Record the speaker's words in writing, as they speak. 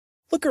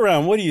Look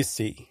around, what do you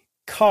see?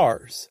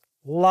 Cars.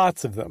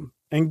 Lots of them.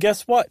 And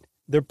guess what?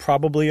 They're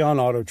probably on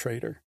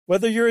AutoTrader.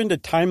 Whether you're into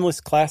timeless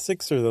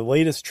classics or the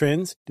latest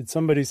trends, did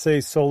somebody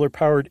say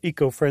solar-powered,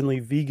 eco-friendly,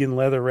 vegan,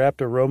 leather-wrapped,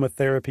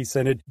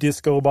 aromatherapy-scented,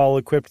 disco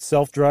ball-equipped,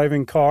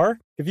 self-driving car?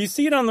 If you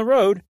see it on the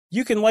road,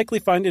 you can likely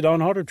find it on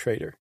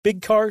AutoTrader.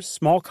 Big cars,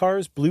 small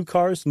cars, blue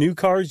cars, new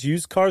cars,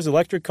 used cars,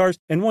 electric cars,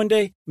 and one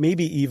day,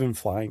 maybe even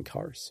flying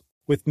cars.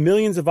 With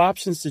millions of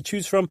options to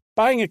choose from,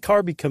 buying a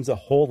car becomes a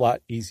whole lot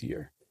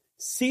easier.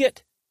 See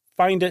it,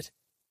 find it,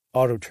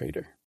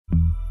 AutoTrader.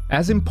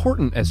 As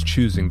important as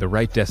choosing the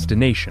right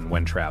destination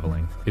when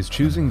traveling is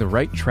choosing the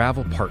right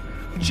travel partner.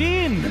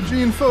 Gene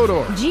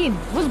Fodor. Gene,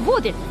 was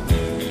будет?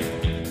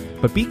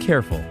 But be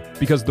careful,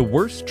 because the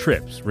worst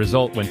trips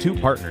result when two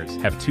partners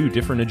have two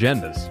different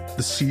agendas.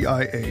 The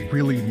CIA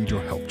really need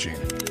your help, Gene.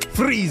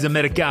 Freeze,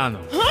 Americano!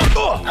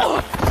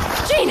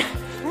 Gene,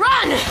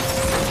 run!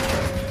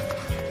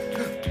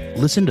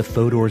 Listen to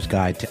Fodor's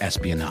Guide to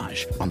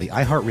Espionage on the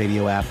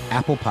iHeartRadio app,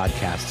 Apple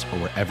Podcasts, or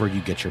wherever you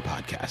get your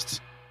podcasts.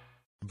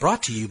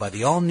 Brought to you by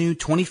the all-new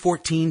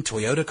 2014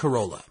 Toyota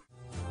Corolla.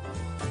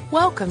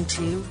 Welcome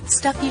to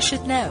Stuff You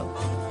Should Know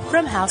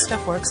from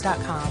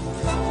HowStuffWorks.com.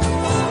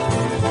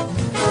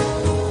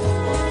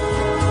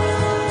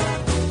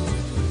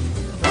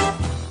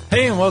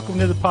 Hey, and welcome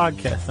to the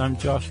podcast. I'm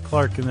Josh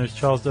Clark, and there's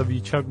Charles W.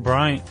 Chuck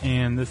Bryant,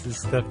 and this is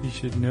Stuff You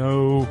Should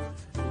Know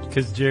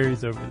because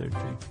Jerry's over there,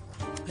 too.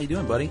 How you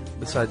doing, buddy?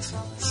 Besides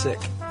sick.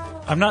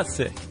 I'm not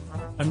sick.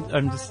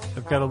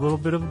 I've got a little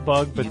bit of a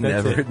bug, but you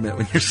that's never it. admit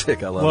when you're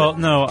sick. I love it. Well,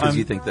 no, because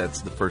you think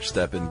that's the first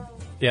step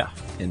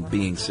in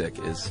being sick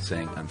is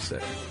saying I'm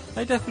sick.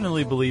 I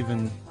definitely believe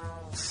in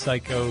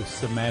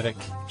psychosomatic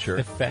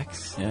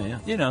effects. Yeah.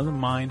 You know, the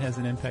mind has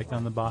an impact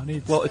on the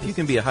body. If you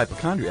can be a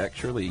hypochondriac,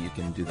 surely you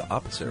can do the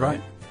opposite,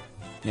 right?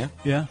 Yeah.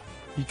 Yeah.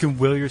 You can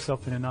will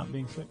yourself into not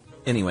being sick.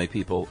 Anyway,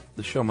 people,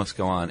 the show must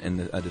go on,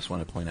 and I just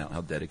want to point out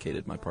how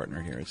dedicated my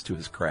partner here is to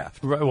his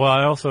craft. Right, well,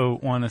 I also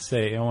want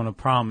to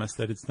promise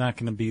that it's not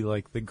going to be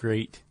like the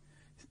great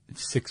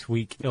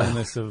 6-week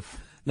illness of...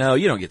 No,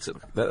 you don't get sick.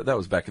 That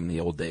was back in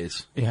the old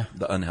days. Yeah.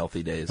 The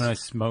unhealthy days. When I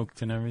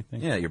smoked and everything.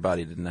 Yeah, your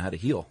body didn't know how to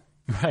heal.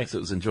 Right. So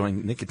it was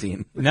enjoying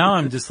nicotine. Now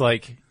I'm just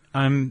like,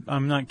 I'm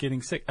not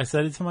getting sick. I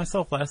said it to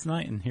myself last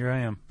night, and here I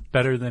am.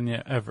 Better than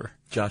ever.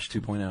 Josh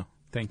 2.0.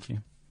 Thank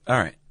you. All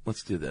right,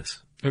 let's do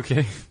this.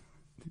 Okay.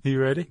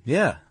 You ready?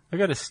 Yeah. I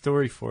got a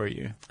story for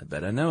you. I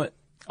bet I know it.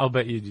 I'll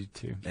bet you do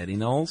too. Eddie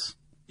Knowles?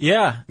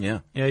 Yeah.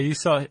 Yeah, you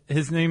saw,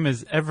 his name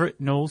is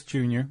Everett Knowles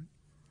Jr.,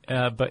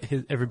 but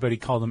everybody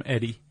called him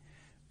Eddie.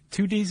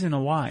 2 D's and a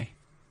Y.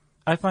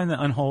 I find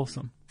that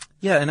unwholesome.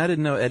 Yeah, and I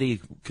didn't know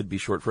Eddie could be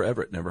short for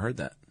Everett. Never heard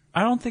that.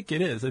 I don't think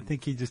it is. I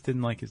think he just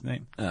didn't like his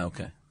name. Oh,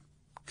 okay.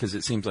 Because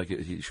it seems like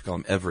you should call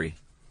him Every.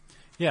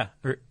 Yeah,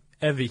 or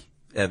Evie.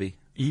 Evie.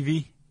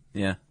 Evie.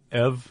 Yeah.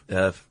 Ev.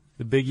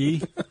 The big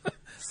E.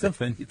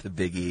 Something. The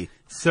big E.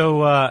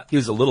 So, he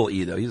was a little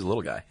E, though. He was a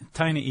little guy.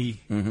 Tiny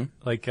E. Mm-hmm.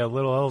 Like a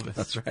little Elvis.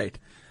 That's right.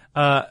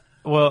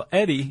 Well,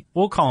 Eddie,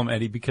 we'll call him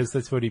Eddie because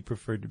that's what he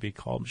preferred to be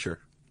called. Sure.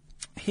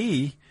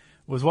 He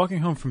was walking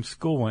home from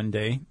school one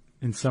day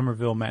in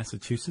Somerville,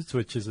 Massachusetts,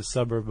 which is a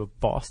suburb of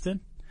Boston.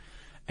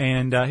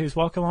 And he was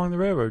walking along the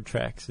railroad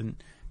tracks,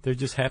 and there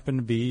just happened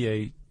to be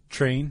a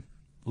train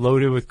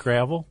loaded with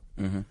gravel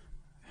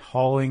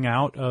hauling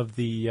out of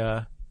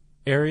the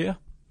area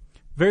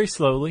very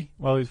slowly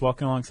while he was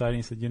walking alongside. And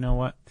he said, you know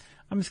what?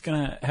 I'm just going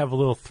to have a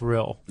little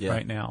thrill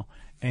right now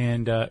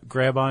and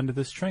grab onto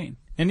this train.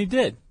 And he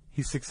did.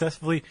 He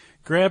successfully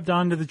grabbed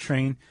onto the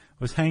train,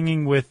 was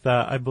hanging with,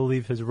 I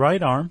believe, his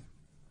right arm.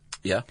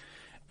 Yeah.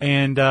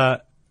 And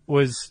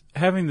was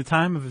having the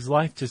time of his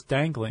life just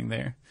dangling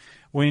there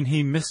when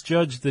he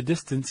misjudged the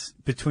distance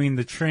between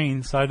the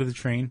train, side of the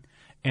train,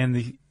 and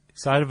the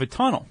side of a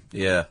tunnel.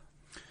 Yeah.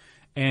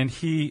 And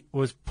he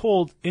was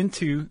pulled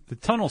into the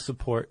tunnel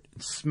support,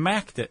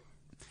 smacked it,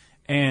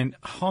 and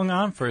hung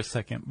on for a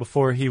second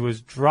before he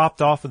was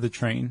dropped off of the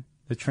train.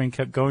 The train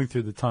kept going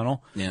through the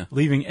tunnel,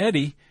 leaving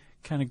Eddie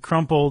kind of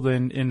crumpled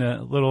and in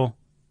a little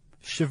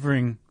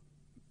shivering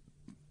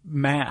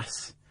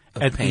mass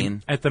of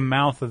pain at the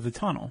mouth of the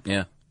tunnel.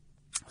 Yeah.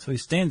 So he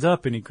stands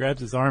up and he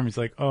grabs his arm. He's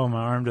like, oh,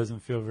 my arm doesn't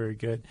feel very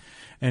good.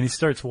 And he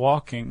starts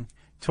walking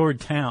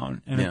toward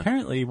town. And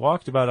apparently he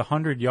walked about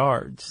 100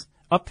 yards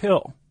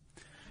uphill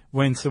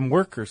when some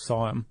workers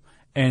saw him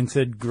and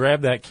said,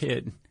 grab that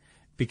kid.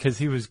 Because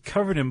he was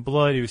covered in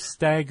blood. He was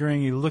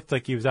staggering. He looked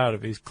like he was out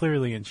of it. He was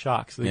clearly in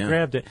shock. So they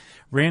grabbed it,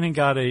 ran and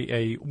got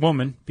a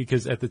woman,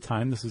 because at the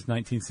time, this was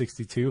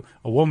 1962,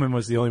 a woman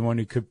was the only one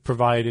who could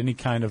provide any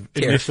kind of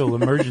initial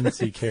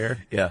emergency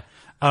care. Yeah.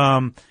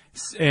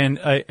 And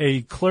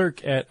a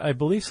clerk at, I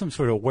believe, some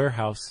sort of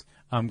warehouse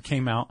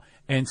came out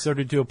and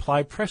started to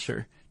apply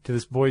pressure to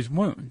this boy's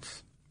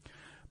wounds.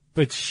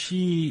 But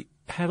she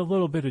had a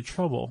little bit of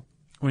trouble.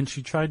 When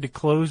she tried to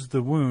close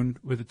the wound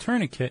with a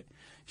tourniquet,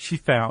 she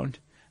found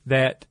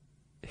that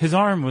his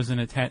arm wasn't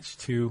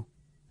attached to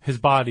his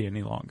body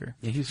any longer.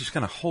 Yeah, he was just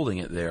kind of holding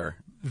it there.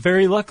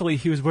 very luckily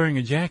he was wearing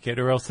a jacket,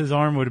 or else his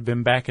arm would have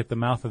been back at the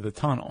mouth of the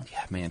tunnel.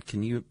 Yeah, man,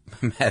 can you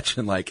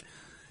imagine, like,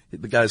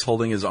 the guy's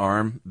holding his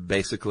arm,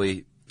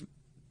 basically,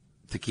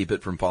 to keep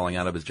it from falling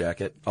out of his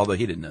jacket? Although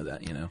he didn't know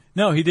that, you know.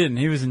 No, he didn't.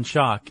 He was in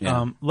shock.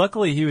 Yeah.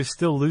 Luckily, he was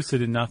still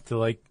lucid enough to,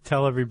 like,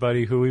 tell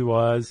everybody who he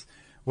was,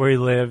 where he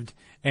lived,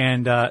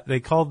 and they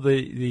called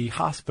the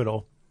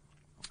hospital,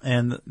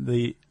 and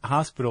the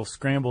hospital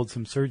scrambled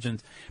some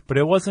surgeons. But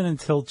it wasn't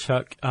until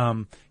Chuck,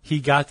 he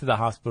got to the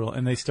hospital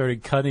and they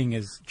started cutting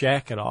his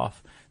jacket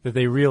off that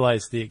they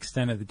realized the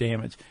extent of the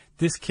damage.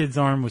 This kid's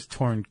arm was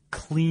torn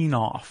clean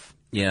off.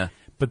 Yeah.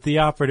 But the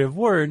operative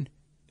word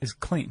is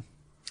clean.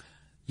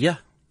 Yeah,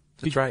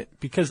 that's right.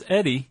 Because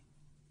Eddie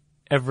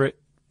Everett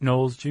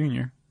Knowles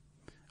Jr.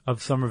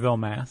 of Somerville,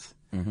 Mass.,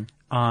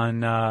 on,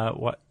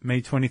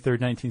 May 23rd,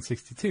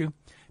 1962,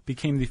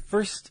 became the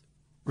first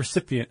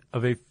recipient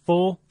of a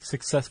full,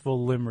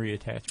 successful limb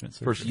reattachment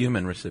surgery. First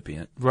human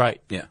recipient.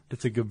 Right. Yeah.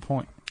 It's a good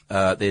point.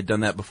 They had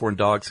done that before in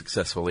dogs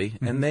successfully,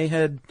 and they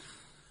had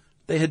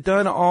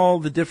done all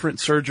the different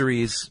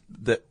surgeries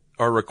that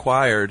are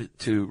required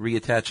to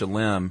reattach a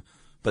limb,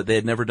 but they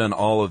had never done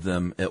all of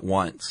them at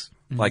once.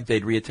 Like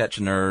they'd reattach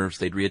nerves,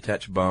 they'd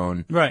reattach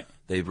bone, Right.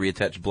 they'd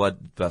reattach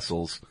blood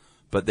vessels,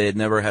 but they had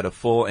never had a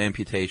full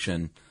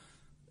amputation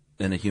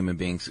in a human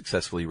being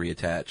successfully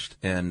reattached.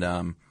 And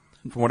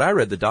from what I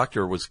read, the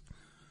doctor was,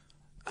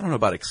 I don't know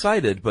about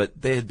excited,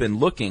 but they had been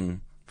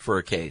looking for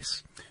a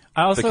case.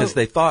 Because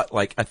they thought,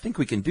 like, I think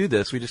we can do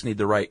this, we just need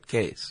the right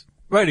case.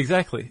 Right,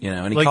 exactly. You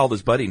know, and he called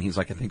his buddy and he's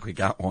like, I think we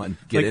got one.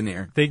 Get in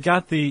here. They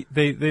got they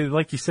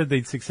like you said,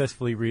 they'd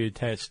successfully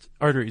reattached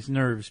arteries,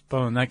 nerves,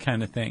 bone, that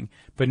kind of thing,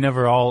 but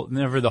never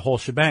the whole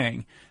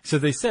shebang. So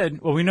they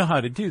said, well, we know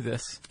how to do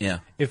this. Yeah.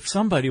 If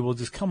somebody will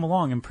just come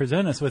along and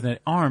present us with an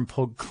arm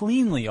pulled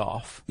cleanly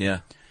off. Yeah.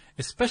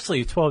 Especially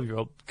a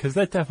 12-year-old, because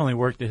that definitely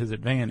worked to his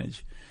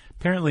advantage.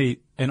 Apparently,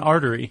 an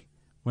artery,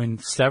 when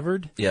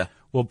severed,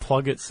 will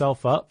plug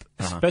itself up,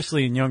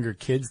 especially in younger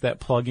kids. That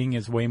plugging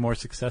is way more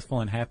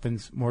successful and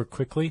happens more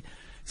quickly.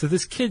 So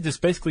this kid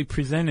just basically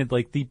presented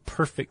like the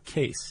perfect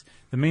case.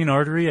 The main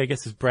artery, I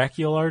guess, is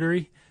brachial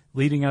artery,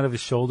 leading out of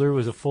his shoulder,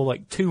 was a full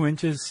like 2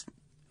 inches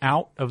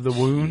out of the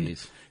wound.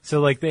 Jeez.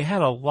 So like they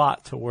had a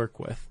lot to work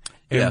with,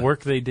 and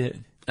work they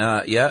did.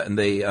 And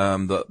they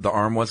the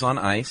arm was on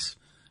ice,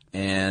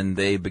 and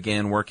they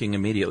began working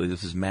immediately.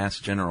 This is Mass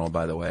General,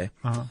 by the way,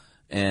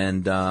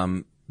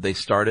 and they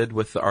started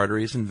with the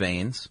arteries and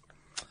veins,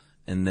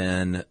 and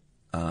then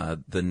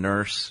the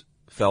nurse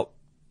felt,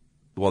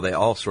 well, they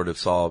all sort of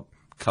saw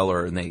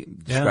color, and they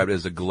described it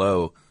as a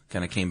glow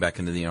kind of came back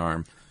into the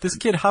arm. This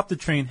kid hopped the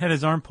train, had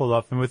his arm pulled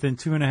off, and within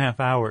 2.5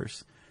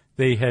 hours,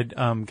 they had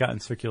gotten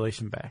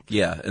circulation back.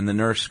 Yeah, and the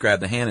nurse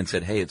grabbed the hand and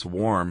said, hey, it's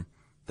warm.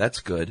 That's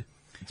good.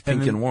 It's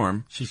pink and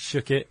warm. She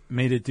shook it,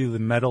 made it do the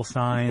metal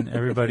sign.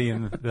 Everybody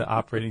in the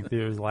operating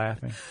theater was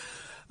laughing.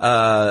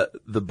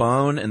 The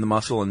bone and the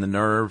muscle and the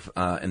nerve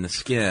and the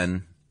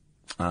skin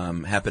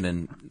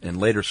happen in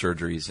later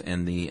surgeries,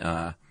 and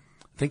I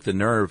think the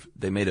nerve,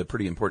 they made a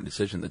pretty important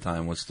decision at the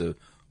time, was to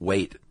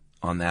wait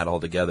on that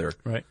altogether,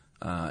 right?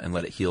 And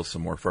let it heal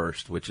some more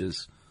first, which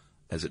is,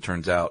 as it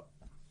turns out,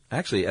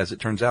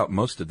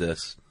 most of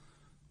this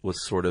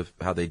was sort of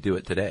how they do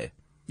it today.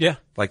 Yeah,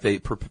 like they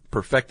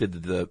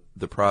perfected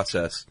the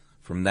process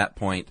from that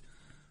point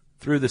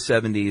through the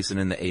 70s, and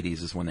in the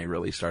 80s is when they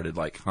really started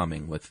like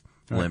humming with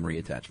limb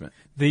reattachment.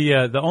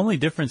 The only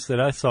difference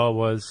that I saw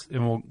was,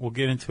 and we'll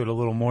get into it a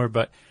little more,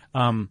 but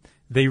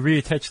they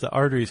reattached the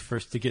arteries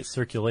first to get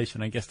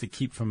circulation, I guess, to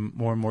keep from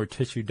more and more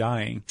tissue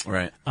dying.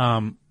 Right.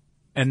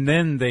 And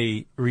then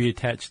they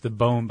reattached the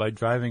bone by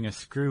driving a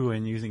screw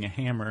in using a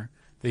hammer.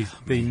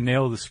 They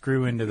nail the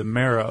screw into the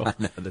marrow. I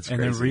know, that's and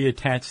crazy. then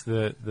reattach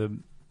the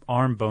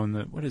arm bone.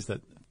 What is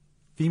that?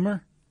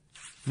 Femur?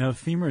 No,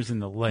 femur's in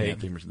the leg. Yeah,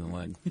 femur's in the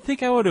leg. You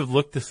think I would have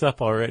looked this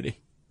up already?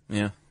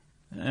 Yeah.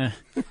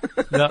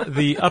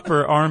 The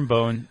upper arm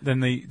bone, then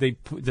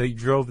they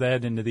drove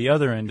that into the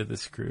other end of the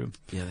screw.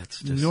 Yeah, that's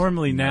just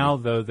normally now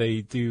though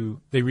they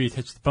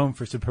reattach the bone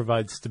first to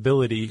provide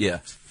stability. Yeah.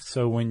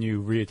 So when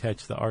you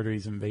reattach the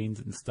arteries and veins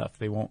and stuff,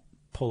 they won't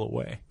pull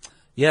away.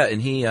 Yeah,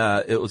 and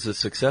it was a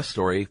success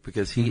story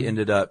because he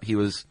ended up, he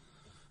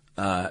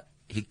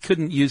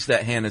couldn't use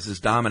that hand as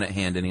his dominant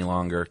hand any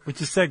longer.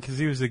 Which is sad because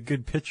he was a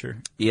good pitcher.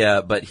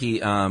 Yeah, but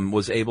he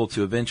was able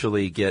to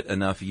eventually get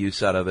enough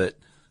use out of it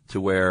to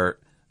where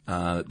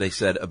they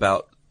said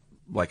about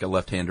like a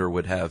left-hander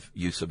would have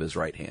use of his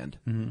right hand.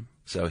 Mm-hmm.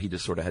 So he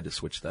just sort of had to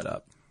switch that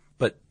up.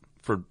 But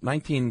for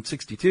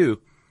 1962,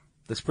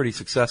 that's pretty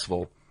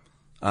successful,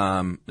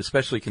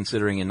 especially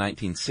considering in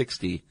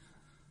 1960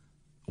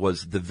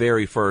 was the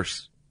very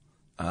first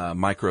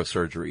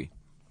microsurgery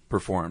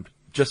performed,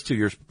 just 2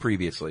 years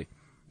previously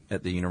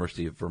at the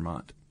University of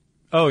Vermont.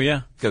 Oh,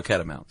 yeah. Go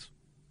Catamounts.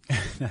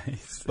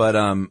 Nice. But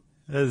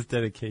that is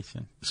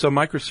dedication. So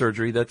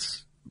microsurgery,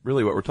 that's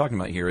really what we're talking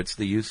about here. It's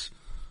the use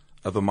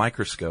of a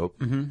microscope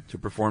to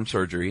perform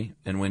surgery,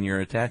 and when you're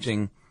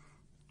attaching,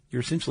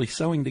 you're essentially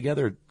sewing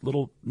together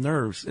little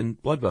nerves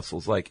and blood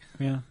vessels. Like,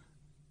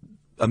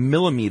 a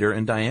millimeter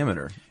in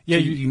diameter. Yeah,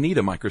 So you need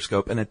a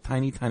microscope and a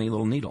tiny, tiny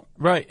little needle.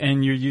 Right,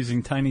 and you're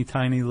using tiny,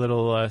 tiny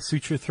little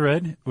suture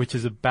thread, which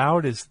is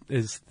about as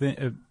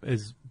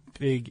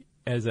big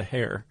as a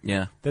hair.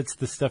 Yeah. That's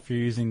the stuff you're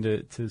using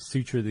to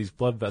suture these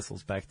blood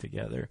vessels back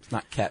together. It's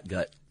not cat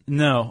gut.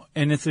 No,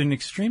 and it's an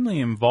extremely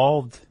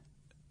involved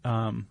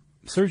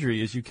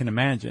surgery, as you can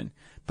imagine.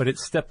 But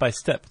it's step by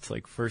step. It's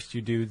like first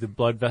you do the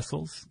blood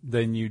vessels,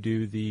 then you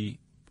do the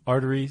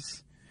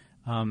arteries,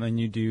 then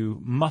you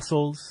do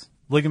muscles,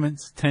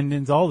 ligaments,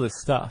 tendons, all this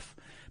stuff,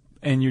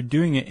 and you're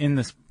doing it in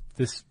this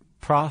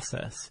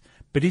process.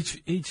 But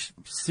each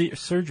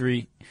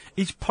surgery,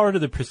 each part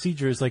of the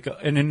procedure is like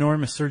an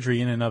enormous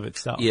surgery in and of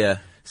itself. Yeah.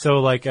 So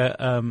like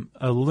a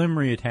limb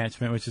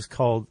reattachment, which is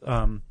called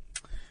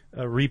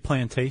a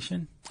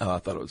replantation. Oh, I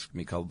thought it was going to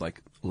be called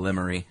like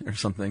limery or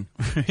something.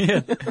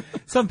 Yeah,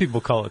 some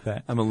people call it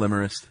that. I'm a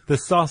limerist. The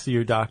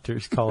saucier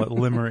doctors call it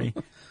limery.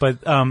 But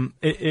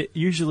it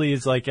usually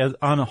is like,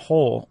 on a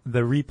whole,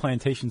 the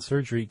replantation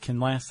surgery can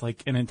last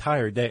like an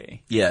entire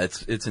day. Yeah,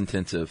 it's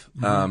intensive.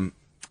 Mm-hmm.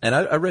 And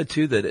I read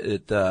too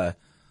that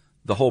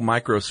the whole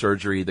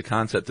microsurgery, the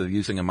concept of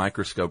using a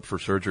microscope for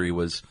surgery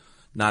was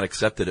not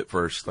accepted at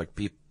first. Like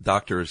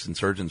doctors and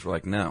surgeons were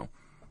like, no,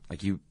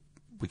 like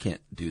we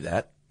can't do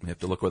that. We have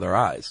to look with our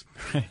eyes.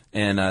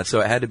 And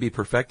so it had to be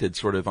perfected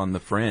sort of on the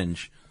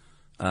fringe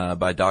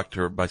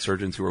by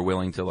surgeons who were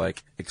willing to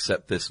like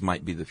accept this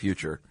might be the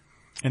future.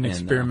 And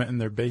experiment in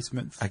their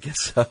basements. I guess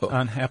so.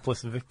 On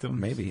hapless victims.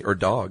 Maybe. Or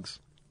dogs.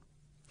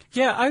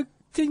 Yeah, I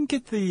didn't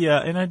get the,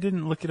 and I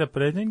didn't look it up,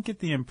 but I didn't get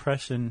the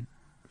impression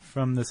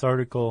from this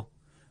article,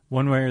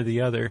 one way or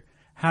the other,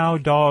 how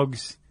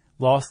dogs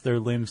lost their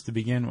limbs to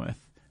begin with.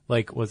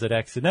 Like, was it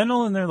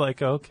accidental? And they're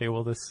like, oh, okay,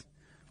 well,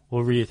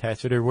 we'll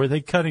reattach it. Or were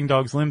they cutting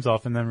dogs' limbs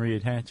off and then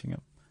reattaching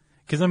them?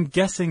 Because I'm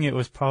guessing it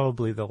was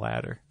probably the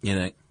latter. You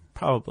know?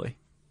 Probably.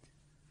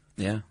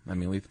 Yeah. I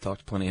mean, we've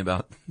talked plenty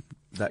about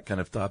that kind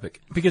of topic.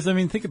 Because, I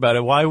mean, think about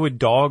it. Why would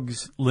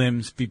dogs'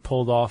 limbs be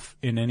pulled off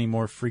in any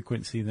more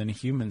frequency than a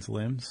human's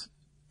limbs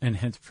and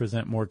hence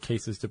present more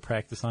cases to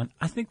practice on?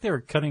 I think they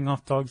were cutting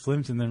off dogs'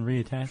 limbs and then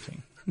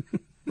reattaching,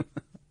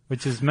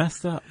 which is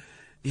messed up.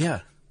 Yeah,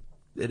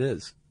 it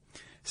is.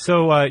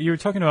 So you were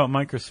talking about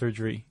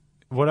microsurgery.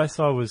 What I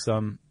saw was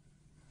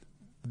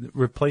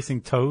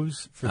replacing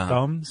toes for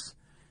thumbs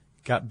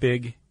got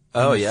big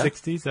in the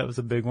 60s. That was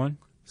a big one.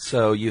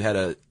 So you had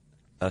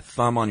a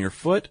thumb on your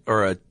foot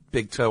or a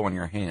big toe on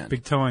your hand?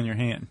 Big toe on your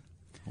hand.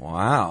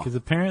 Wow. Because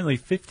apparently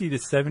 50 to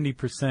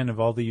 70%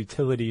 of all the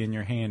utility in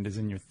your hand is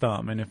in your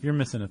thumb. And if you're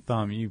missing a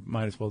thumb, you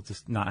might as well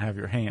just not have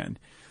your hand.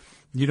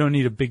 You don't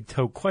need a big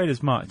toe quite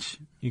as much.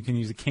 You can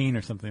use a cane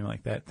or something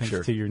like that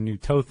thanks to your new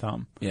toe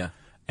thumb. Yeah.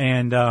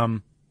 And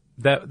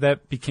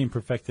that became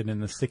perfected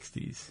in the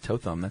 60s. Toe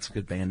thumb, that's a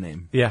good band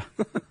name. Yeah.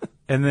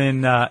 And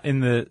then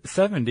in the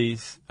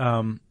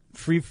 70s,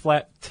 free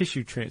flat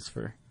tissue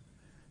transfer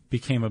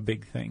became a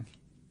big thing,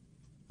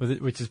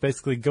 which is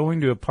basically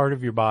going to a part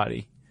of your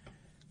body,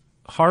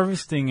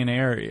 harvesting an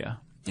area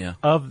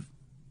of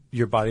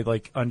your body,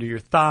 like under your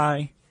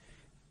thigh,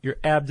 your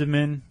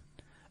abdomen,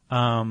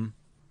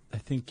 I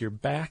think your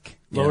back,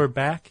 lower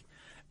back,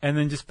 and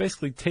then just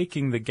basically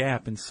taking the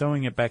gap and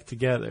sewing it back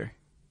together,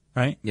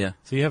 right? Yeah.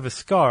 So you have a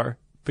scar,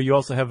 but you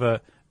also have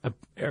a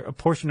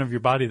portion of your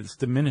body that's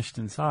diminished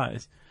in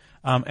size,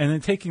 and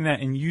then taking that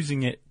and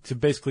using it to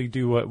basically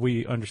do what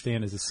we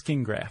understand as a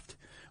skin graft,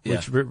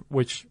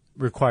 which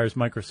requires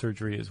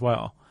microsurgery as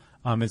well.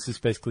 It's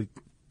just basically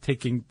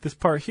taking this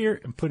part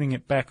here and putting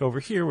it back over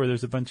here where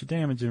there's a bunch of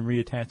damage and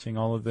reattaching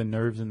all of the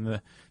nerves and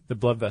the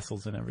blood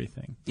vessels and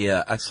everything.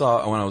 Yeah, I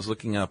saw when I was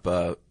looking up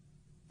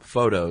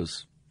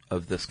photos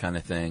of this kind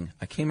of thing,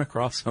 I came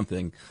across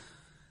something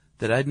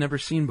that I'd never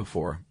seen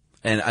before.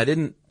 And I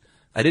didn't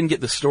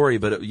get the story,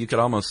 but you could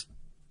almost,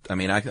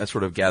 I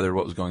sort of gathered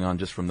what was going on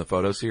just from the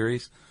photo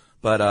series.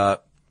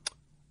 But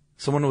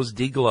someone was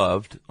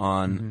degloved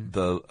on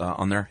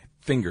on their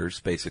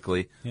fingers,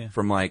 basically,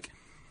 from like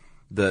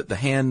the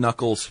hand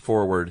knuckles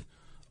forward.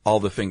 All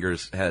the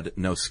fingers had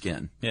no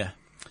skin. Yeah.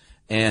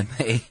 And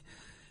they,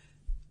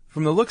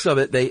 from the looks of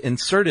it, they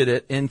inserted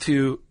it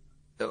into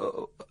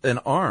an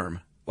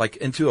arm, like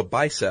into a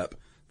bicep,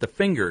 the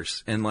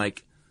fingers, and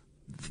like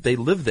they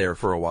lived there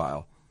for a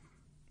while,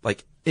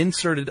 like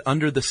inserted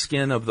under the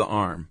skin of the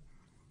arm.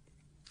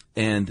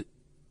 And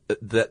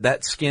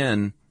that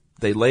skin,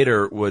 they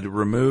later would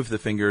remove the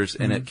fingers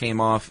and it came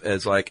off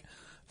as like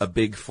a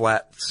big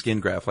flat skin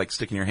graft, like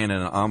sticking your hand in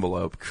an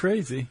envelope.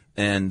 Crazy.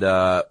 And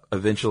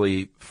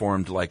eventually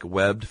formed like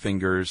webbed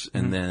fingers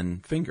and then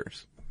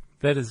fingers.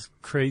 That is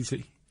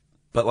crazy.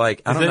 But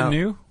like, I don't know. Is that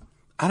new?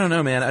 I don't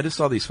know, man. I just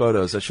saw these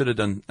photos. I should have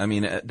done,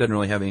 it doesn't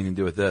really have anything to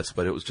do with this,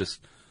 but it was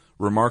just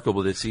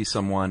remarkable to see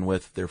someone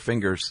with their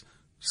fingers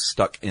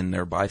stuck in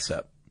their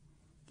bicep.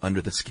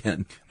 under the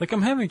skin. Like,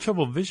 I'm having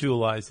trouble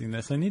visualizing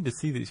this. I need to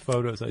see these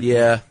photos.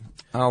 Yeah,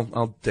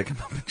 I'll dig them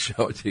up and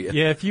show it to you.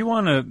 Yeah, if you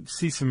want to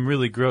see some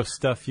really gross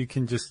stuff, you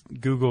can just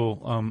Google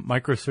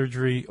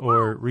microsurgery,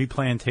 or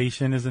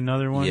replantation is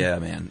another one. Yeah,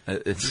 man.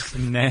 It's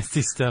some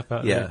nasty stuff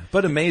out there. Yeah,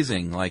 but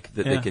amazing, like,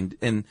 that they can.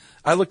 And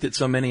I looked at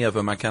so many of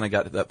them, I kind of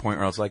got to that point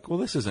where I was like, well,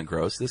 this isn't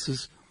gross. This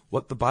is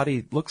what the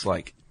body looks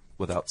like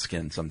without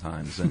skin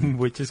sometimes. And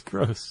Which is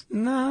gross.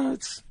 no,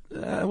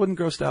 I wouldn't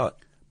grossed out.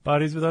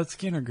 Bodies without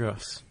skin are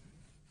gross.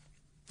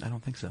 I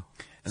don't think so.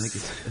 I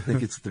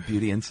think it's the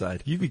beauty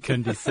inside. You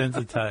become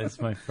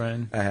desensitized, my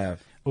friend. I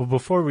have. Well,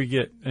 before we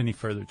get any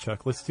further,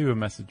 Chuck, let's do a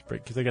message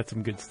break, because I got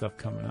some good stuff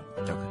coming up.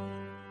 Okay.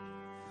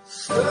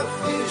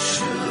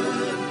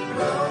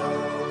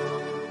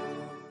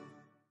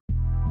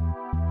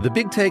 The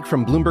Big Take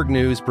from Bloomberg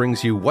News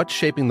brings you what's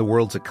shaping the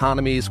world's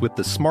economies with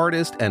the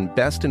smartest and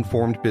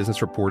best-informed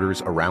business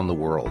reporters around the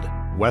world.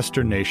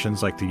 Western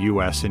nations like the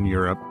U.S. and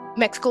Europe.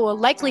 Mexico will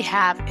likely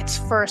have its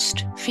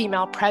first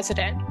female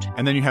president.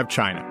 And then you have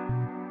China.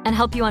 And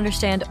help you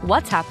understand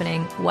what's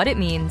happening, what it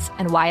means,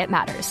 and why it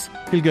matters.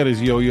 He'll get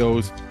his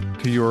yo-yos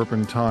to Europe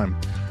in time.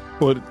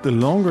 But the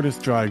longer this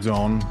drags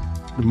on,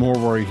 the more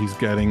worry he's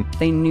getting.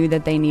 They knew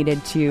that they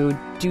needed to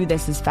do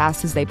this as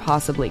fast as they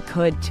possibly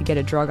could to get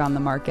a drug on the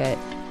market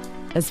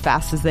as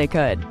fast as they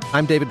could.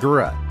 I'm David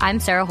Gura. I'm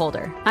Sarah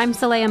Holder. I'm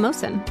Saleha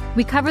Mohsen.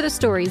 We cover the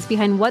stories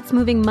behind what's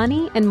moving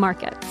money and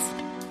markets.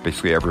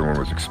 Basically, everyone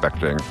was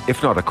expecting,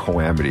 if not a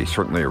calamity,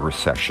 certainly a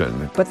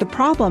recession. But the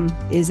problem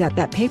is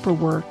that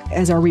paperwork,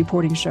 as our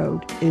reporting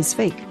showed, is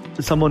fake.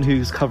 As someone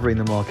who's covering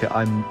the market,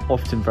 I'm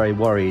often very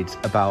worried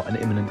about an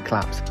imminent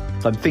collapse.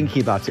 So I'm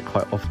thinking about it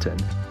quite often.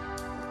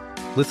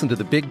 Listen to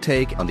The Big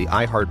Take on the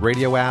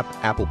iHeartRadio app,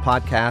 Apple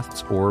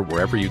Podcasts, or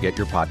wherever you get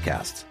your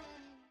podcasts.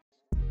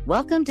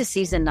 Welcome to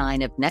Season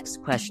 9 of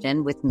Next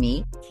Question with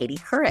me, Katie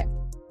Couric.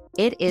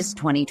 It is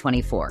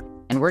 2024,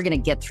 and we're going to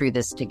get through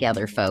this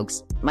together,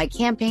 folks. My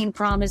campaign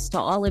promise to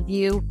all of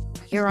you,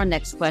 here on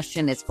Next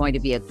Question, it's going to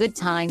be a good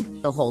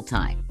time the whole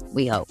time,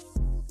 we hope.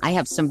 I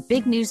have some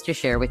big news to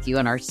share with you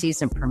in our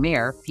season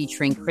premiere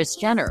featuring Kris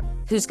Jenner,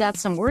 who's got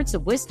some words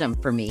of wisdom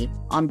for me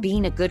on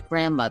being a good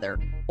grandmother,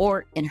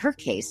 or in her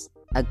case,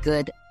 a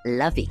good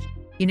lovey.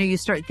 You know, you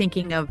start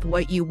thinking of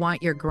what you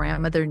want your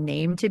grandmother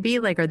name to be.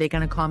 Like, are they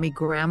going to call me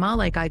grandma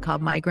like I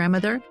called my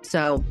grandmother?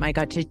 So I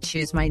got to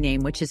choose my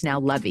name, which is now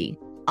Lovey.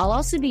 I'll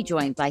also be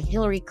joined by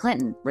Hillary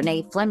Clinton,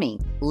 Renee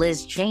Fleming,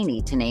 Liz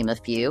Cheney, to name a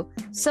few.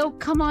 So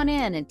come on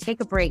in and take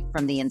a break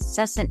from the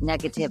incessant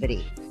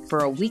negativity for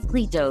a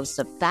weekly dose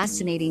of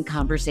fascinating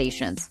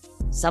conversations.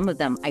 Some of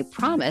them, I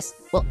promise,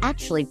 will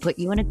actually put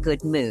you in a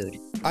good mood.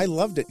 I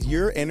loved it.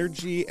 Your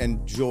energy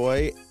and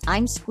joy.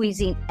 I'm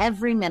squeezing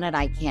every minute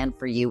I can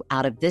for you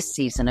out of this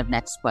season of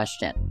Next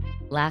Question.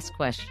 Last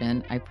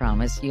question, I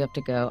promise. You have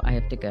to go, I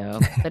have to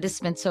go. But it's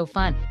been so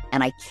fun,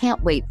 and I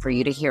can't wait for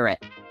you to hear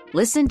it.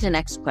 Listen to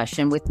Next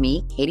Question with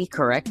me, Katie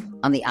Couric,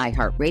 on the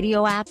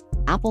iHeartRadio app,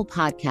 Apple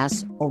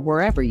Podcasts, or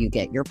wherever you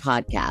get your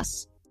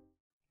podcasts.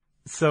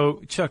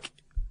 So, Chuck,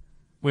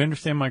 we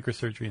understand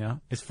microsurgery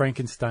now. It's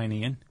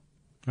Frankensteinian,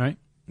 right?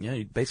 Yeah,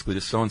 you're basically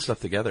just sewing stuff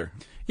together.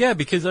 Yeah,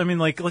 because, I mean,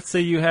 like, let's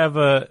say you have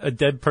a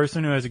dead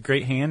person who has a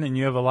great hand, and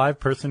you have a live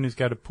person who's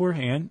got a poor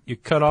hand. You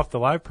cut off the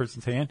live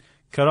person's hand,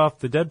 cut off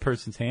the dead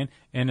person's hand,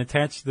 and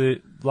attach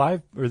the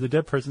live or the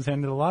dead person's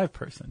hand to the live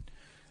person.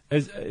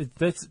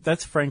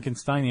 That's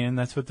Frankensteinian.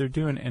 That's what they're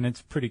doing, and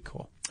it's pretty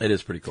cool. It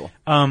is pretty cool.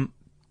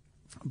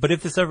 But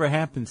if this ever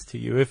happens to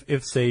you,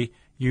 if say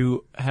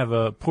you have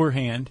a poor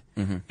hand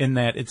in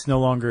that it's no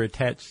longer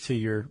attached to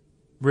your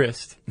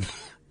wrist.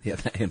 Yeah,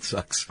 that hand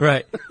sucks.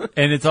 Right.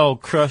 And it's all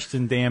crushed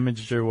and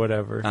damaged or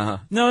whatever. Uh-huh.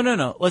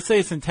 No. Let's say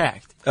it's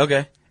intact.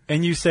 Okay.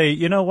 And you say,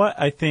 you know what?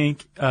 I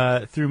think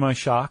through my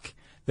shock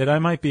that I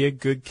might be a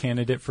good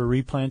candidate for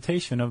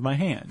replantation of my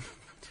hand.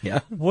 Yeah.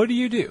 What do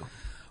you do?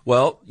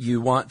 Well,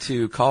 you want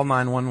to call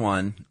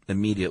 911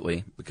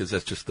 immediately, because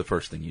that's just the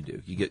first thing you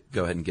do. You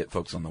go ahead and get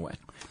folks on the way.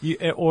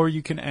 Or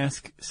you can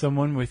ask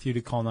someone with you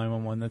to call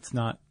 911 that's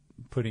not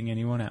putting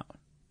anyone out.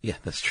 Yeah,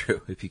 that's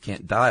true. If you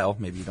can't dial,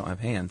 maybe you don't have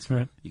hands.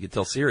 Right. You could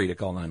tell Siri to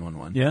call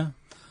 911. Yeah.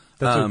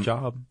 That's her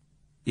job.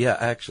 Yeah,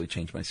 I actually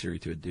changed my Siri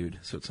to a dude,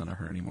 so it's not a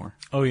her anymore.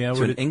 Oh, yeah?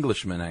 To an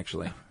Englishman,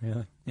 actually.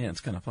 Really? Yeah,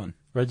 it's kind of fun.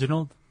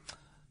 Reginald?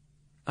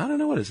 I don't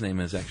know what his name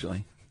is,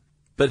 actually.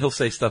 But he'll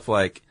say stuff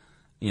like,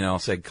 I'll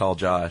say, call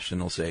Josh,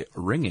 and he'll say,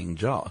 ringing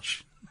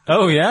Josh.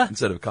 Oh, yeah?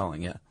 Instead of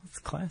calling, yeah. It's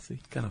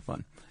classy. Kind of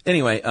fun.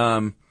 Anyway,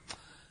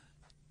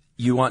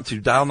 you want to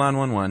dial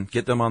 911,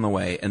 get them on the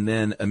way, and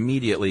then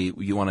immediately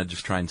you want to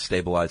just try and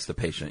stabilize the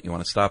patient. You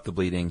want to stop the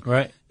bleeding.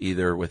 Right.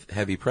 Either with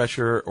heavy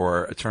pressure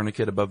or a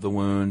tourniquet above the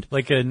wound.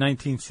 Like a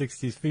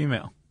 1960s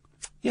female.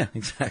 Yeah,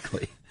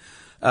 exactly.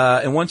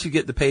 And once you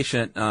get the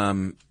patient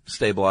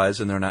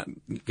stabilized and they're not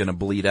going to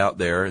bleed out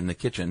there in the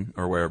kitchen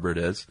or wherever it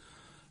is,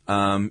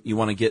 you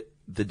want to get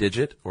the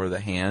digit or the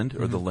hand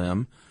or the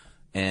limb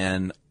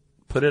and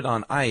put it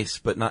on ice,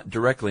 but not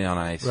directly on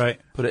ice.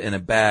 Right. Put it in a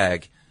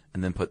bag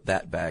and then put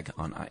that bag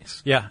on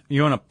ice. Yeah.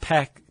 You want to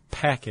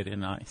pack it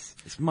in ice.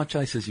 As much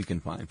ice as you can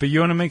find. But you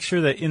want to make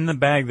sure that in the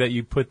bag that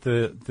you put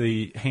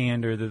the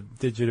hand or the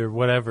digit or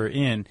whatever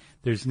in,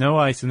 there's no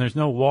ice and there's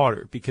no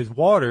water, because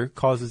water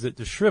causes it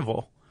to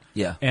shrivel.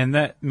 Yeah. And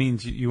that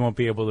means you won't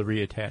be able to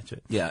reattach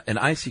it. Yeah, and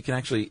ice you can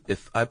actually,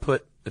 if I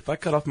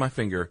cut off my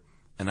finger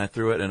and I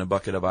threw it in a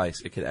bucket of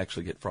ice, it could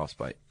actually get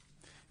frostbite.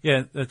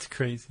 Yeah, that's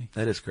crazy.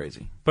 That is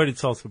crazy. But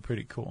it's also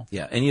pretty cool.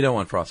 Yeah, and you don't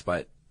want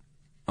frostbite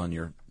on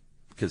your,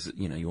 because,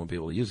 you won't be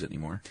able to use it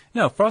anymore.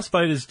 No,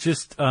 frostbite is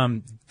just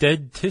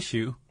dead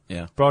tissue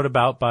brought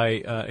about by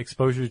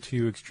exposure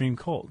to extreme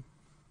cold.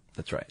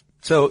 That's right.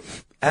 So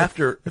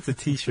after... That's a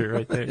T-shirt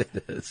right there.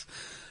 It is.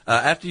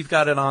 After you've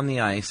got it on the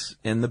ice,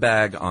 in the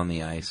bag on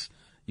the ice,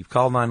 you've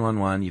called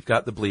 911, you've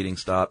got the bleeding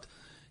stopped,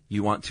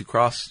 you want to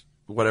cross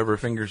whatever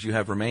fingers you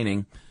have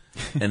remaining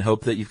and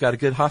hope that you've got a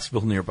good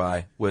hospital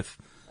nearby with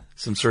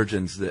some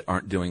surgeons that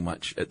aren't doing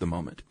much at the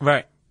moment.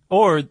 Right.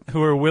 Or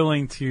who are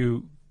willing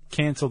to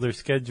cancel their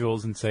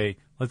schedules and say,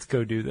 let's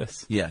go do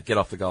this. Yeah, get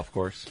off the golf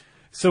course.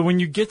 So when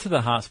you get to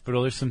the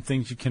hospital, there's some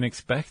things you can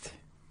expect.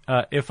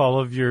 If all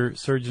of your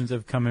surgeons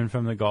have come in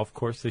from the golf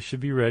course, they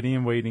should be ready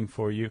and waiting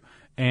for you.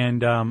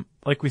 And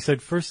like we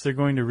said, first they're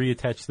going to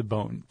reattach the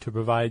bone to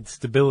provide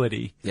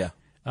stability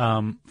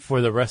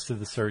for the rest of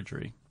the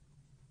surgery.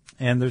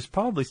 And there's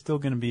probably still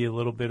going to be a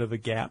little bit of a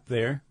gap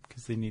there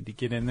because they need to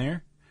get in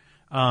there.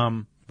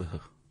 And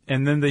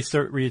then they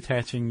start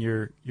reattaching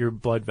your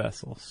blood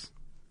vessels.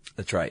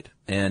 That's right.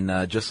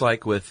 And just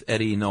like with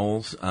Eddie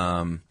Knowles,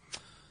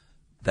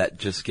 that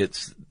just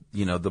gets,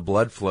 the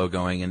blood flow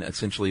going and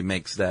essentially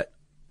makes that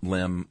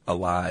limb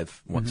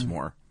alive once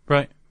more.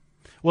 Right.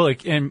 Well,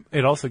 and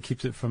it also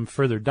keeps it from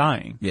further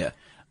dying. Yeah.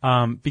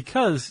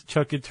 Because,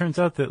 Chuck, it turns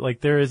out that,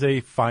 there is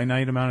a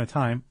finite amount of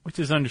time, which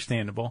is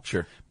understandable.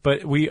 Sure.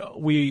 But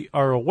we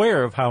are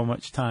aware of how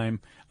much time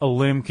a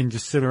limb can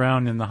just sit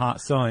around in the hot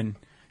sun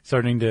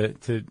starting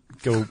to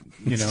go,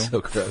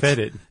 so gross.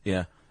 fetid.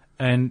 Yeah.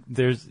 And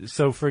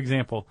so for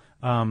example,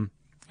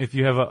 if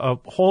you have a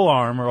whole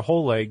arm or a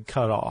whole leg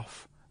cut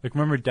off,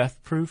 remember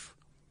Death Proof?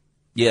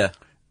 Yeah.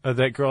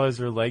 That girl has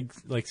her leg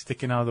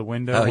sticking out of the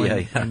window.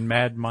 Yeah. And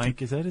Mad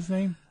Mike, is that his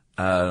name?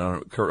 I don't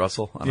know, Kurt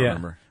Russell? I don't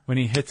remember. When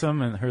he hits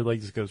him and her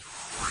leg just goes.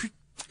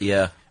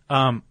 Yeah.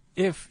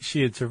 If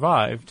she had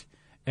survived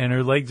and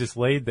her leg just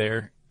laid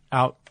there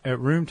out at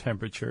room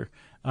temperature,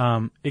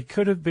 it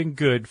could have been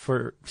good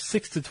for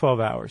 6 to 12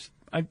 hours.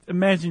 I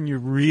imagine you're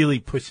really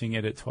pushing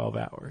it at 12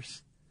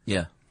 hours.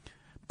 Yeah.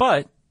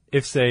 But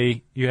if,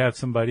 say, you have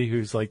somebody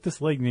who's like, this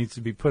leg needs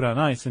to be put on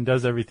ice and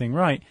does everything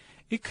right,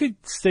 it could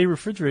stay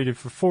refrigerated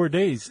for 4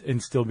 days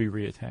and still be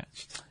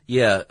reattached.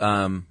 Yeah.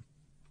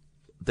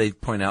 They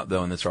point out,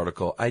 though, in this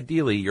article,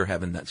 ideally you're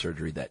having that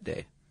surgery that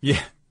day.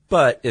 Yeah.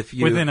 But if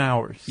you... Within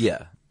hours.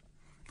 Yeah.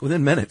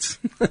 Within minutes,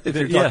 if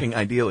you're talking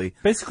ideally.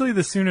 Basically,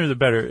 the sooner the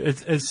better.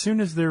 As soon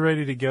as they're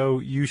ready to go,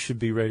 you should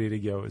be ready to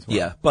go as well.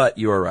 Yeah, but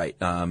you are right.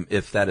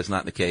 If that is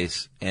not the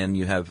case and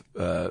you have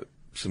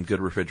some good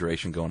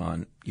refrigeration going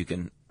on, you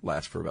can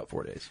last for about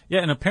 4 days.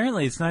 Yeah, and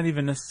apparently it's not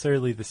even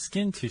necessarily the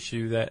skin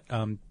tissue that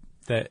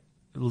that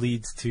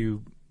leads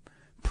to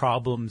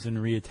problems in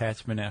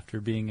reattachment after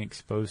being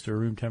exposed to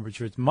room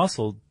temperature. It's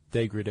muscle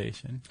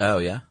degradation. Oh,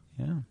 yeah?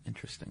 Yeah.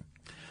 Interesting.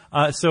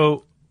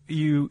 So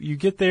you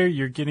get there,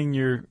 you're getting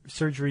your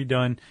surgery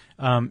done.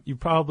 You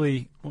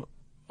probably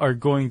are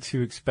going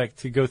to expect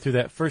to go through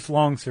that first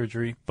long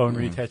surgery, bone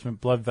reattachment,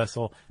 blood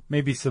vessel,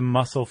 maybe some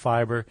muscle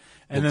fiber.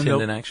 And then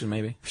tendon action,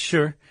 maybe?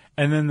 Sure.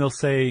 And then they'll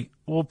say,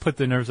 we'll put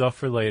the nerves off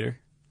for later.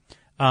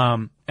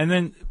 And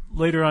then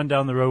later on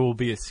down the road will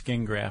be a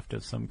skin graft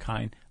of some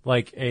kind,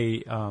 like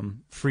a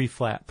free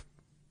flap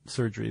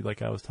surgery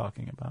like I was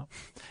talking about.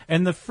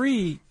 And the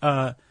free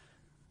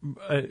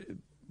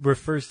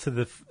refers to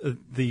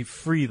the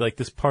free, like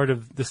this part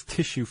of this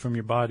tissue from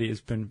your body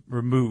has been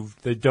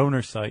removed, the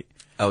donor site.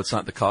 Oh, it's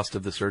not the cost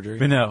of the surgery?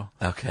 But no.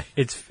 Okay.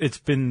 It's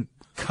been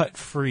cut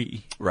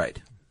free.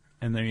 Right.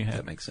 And there you have it.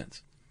 That makes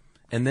sense.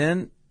 And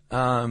then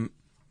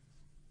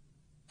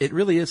it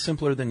really is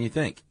simpler than you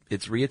think.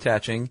 It's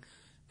reattaching,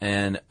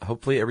 and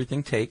hopefully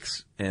everything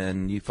takes,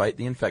 and you fight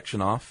the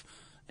infection off,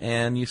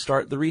 and you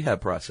start the rehab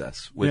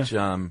process, which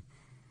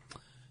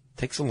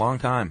takes a long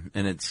time,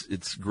 and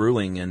it's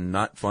grueling and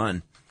not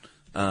fun.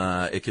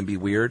 It can be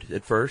weird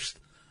at first.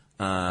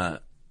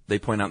 They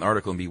point out in the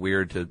article, it'd be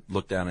weird to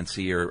look down and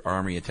see your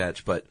arm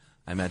reattached, but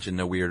I imagine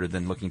no weirder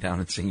than looking down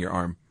and seeing your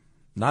arm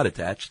not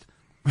attached.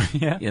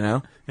 Yeah.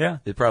 Yeah.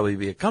 It'd probably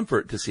be a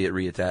comfort to see it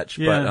reattached.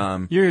 Yeah.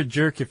 But, you're a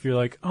jerk if you're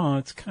like, oh,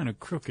 it's kind of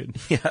crooked.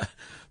 Yeah.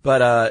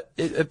 But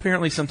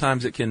apparently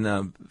sometimes it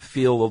can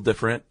feel a little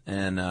different,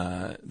 and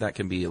that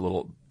can be a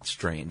little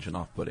strange and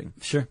off-putting.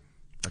 Sure.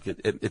 Like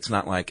it's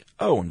not like,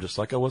 oh, I'm just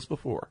like I was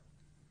before.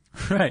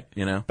 Right.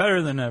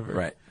 Better than ever.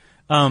 Right.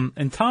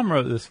 And Tom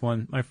wrote this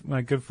one,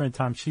 my good friend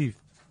Tom Sheaf.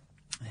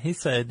 He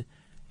said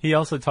he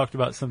also talked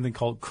about something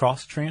called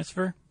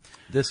cross-transfer.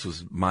 This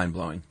was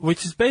mind-blowing.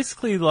 Which is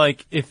basically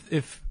like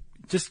if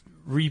just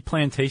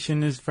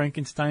replantation is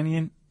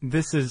Frankensteinian,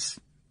 this is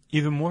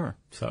even more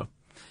so.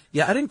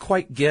 Yeah, I didn't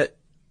quite get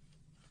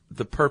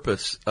the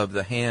purpose of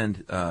the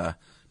hand.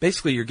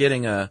 Basically, you're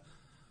getting a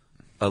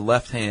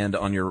left hand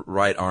on your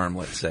right arm,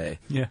 let's say.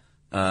 Yeah.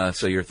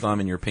 So your thumb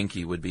and your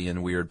pinky would be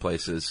in weird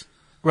places.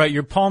 Right,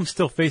 your palm's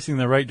still facing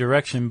the right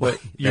direction, but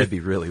your That'd be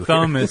really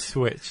thumb weird. is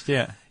switched.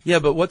 Yeah. Yeah,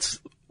 but what's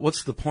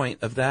the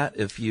point of that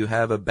if you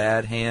have a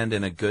bad hand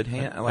and a good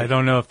hand? I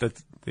don't know if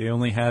they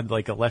only had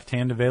like a left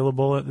hand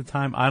available at the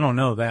time. I don't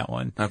know that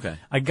one. Okay.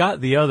 I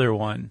got the other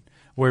one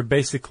where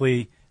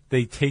basically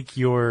they take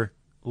your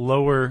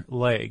lower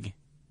leg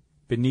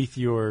beneath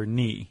your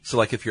knee. So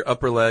like if your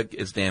upper leg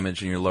is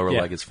damaged and your lower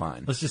leg is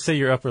fine. Let's just say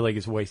your upper leg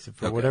is wasted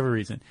for whatever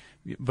reason,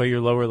 but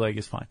your lower leg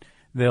is fine.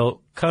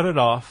 They'll cut it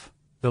off,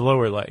 the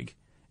lower leg,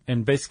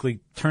 and basically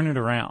turn it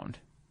around,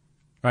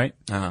 right?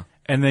 Uh-huh.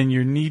 And then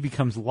your knee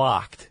becomes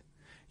locked.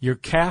 Your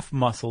calf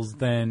muscles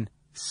then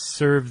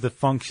serve the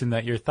function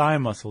that your thigh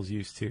muscles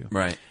used to.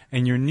 Right.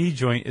 And your knee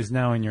joint is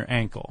now in your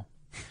ankle.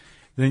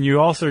 Then you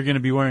also are going to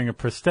be wearing a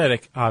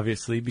prosthetic,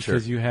 obviously,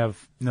 because you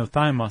have no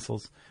thigh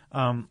muscles.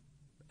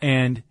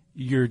 And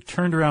your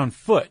turned around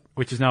foot,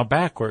 which is now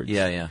backwards,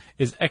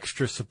 is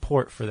extra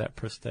support for that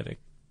prosthetic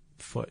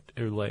foot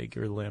or leg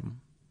or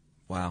limb.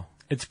 Wow.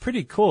 It's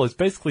pretty cool. It's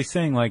basically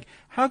saying, like,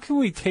 how can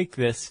we take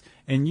this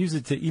and use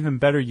it to even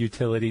better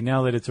utility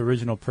now that its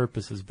original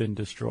purpose has been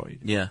destroyed?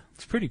 Yeah.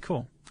 It's pretty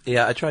cool.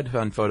 Yeah, I tried to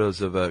find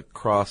photos of a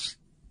cross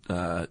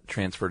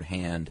transferred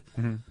hand,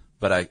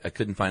 but I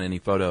couldn't find any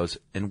photos.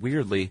 And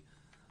weirdly,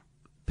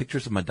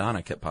 pictures of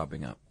Madonna kept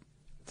popping up.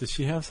 Does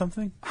she have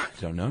something? I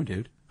don't know,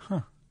 dude.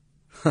 Huh.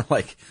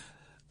 Like,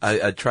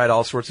 I tried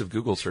all sorts of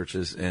Google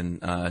searches, and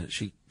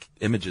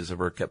images of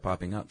her kept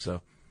popping up.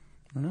 So,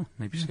 I don't know.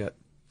 Maybe she's got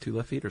 2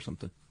 left feet or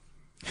something.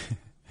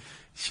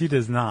 She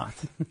does not.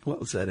 What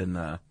was that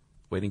in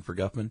Waiting for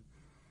Guffman?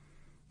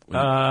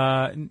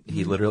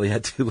 He literally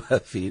had 2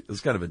 left feet. It was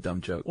kind of a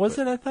dumb joke. Was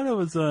it? I thought it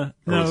was no,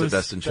 it was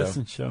Best in Show. Best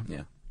in Show.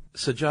 Yeah.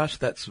 So, Josh,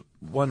 that's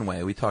one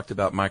way. We talked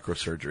about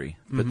microsurgery,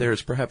 but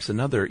there's perhaps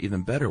another,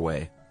 even better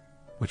way,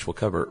 which we'll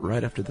cover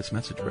right after this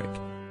message break.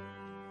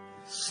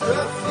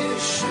 Stuff you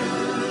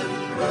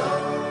should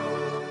know.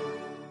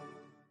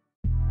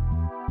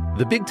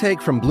 The Big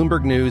Take from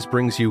Bloomberg News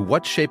brings you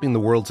what's shaping the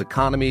world's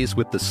economies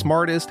with the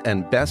smartest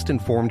and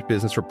best-informed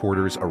business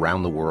reporters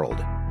around the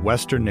world.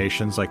 Western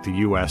nations like the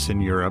U.S.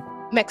 and Europe.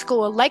 Mexico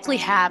will likely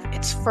have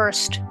its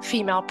first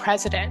female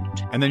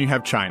president. And then you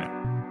have China.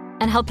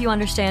 And help you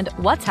understand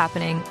what's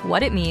happening,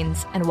 what it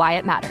means, and why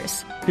it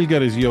matters. He'll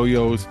get his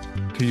yo-yos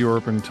to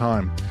Europe in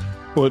time.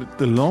 But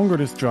the longer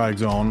this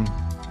drags on,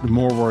 the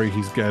more worry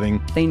he's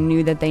getting. They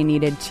knew that they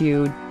needed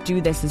to do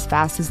this as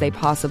fast as they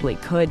possibly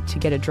could to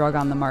get a drug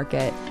on the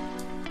market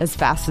as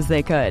fast as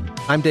they could.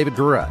 I'm David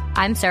Gura.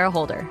 I'm Sarah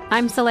Holder.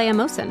 I'm Saleha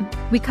Mohsen.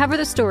 We cover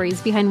the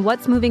stories behind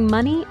what's moving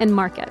money and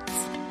markets.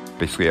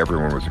 Basically,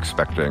 everyone was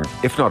expecting,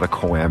 if not a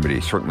calamity,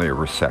 certainly a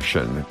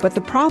recession. But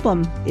the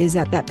problem is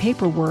that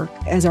paperwork,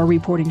 as our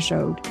reporting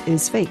showed,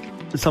 is fake.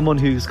 As someone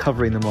who's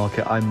covering the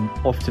market, I'm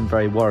often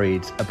very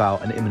worried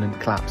about an imminent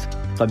collapse.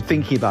 So I'm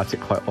thinking about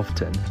it quite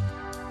often.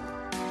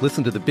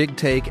 Listen to The Big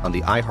Take on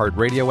the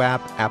iHeartRadio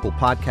app, Apple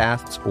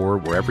Podcasts, or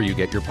wherever you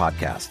get your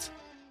podcasts.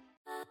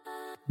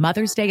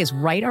 Mother's Day is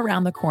right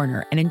around the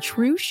corner, and in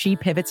true She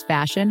Pivots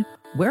fashion,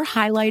 we're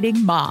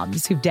highlighting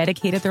moms who've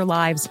dedicated their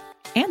lives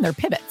and their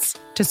pivots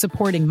to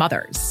supporting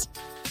mothers.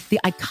 The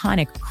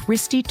iconic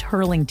Christy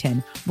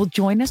Turlington will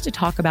join us to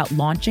talk about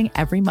launching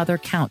Every Mother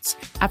Counts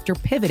after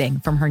pivoting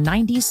from her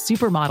 90s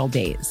supermodel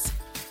days.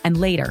 And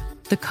later,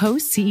 the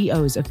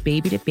co-CEOs of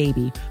Baby to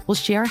Baby will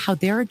share how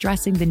they're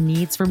addressing the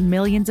needs for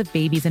millions of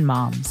babies and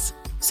moms.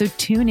 So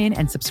tune in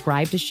and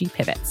subscribe to She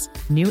Pivots.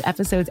 New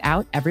episodes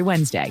out every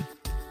Wednesday.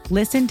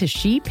 Listen to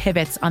She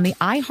Pivots on the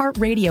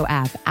iHeartRadio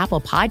app,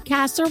 Apple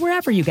Podcasts, or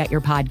wherever you get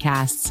your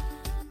podcasts.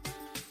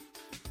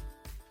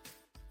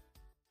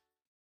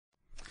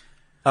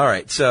 All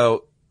right,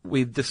 so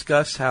we've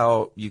discussed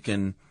how you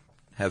can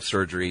have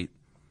surgery,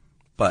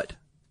 but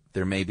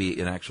there may be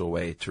an actual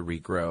way to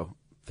regrow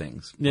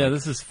things. Yeah,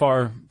 this is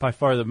by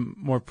far the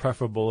more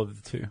preferable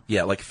of the two.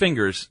 Yeah, like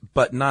fingers,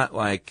 but not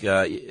like,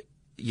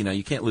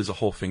 you can't lose a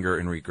whole finger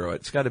and regrow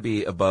it. It's got to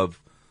be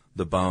above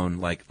the bone.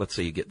 Like, let's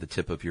say you get the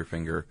tip of your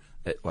finger,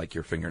 like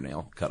your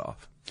fingernail cut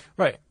off.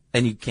 Right.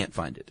 And you can't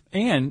find it.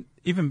 And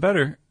even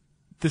better,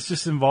 this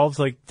just involves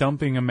like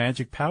dumping a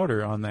magic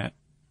powder on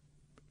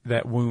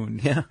that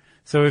wound. Yeah.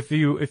 So if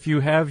you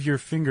have your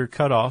finger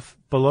cut off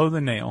below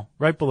the nail,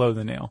 right below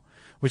the nail,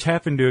 which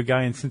happened to a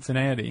guy in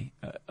Cincinnati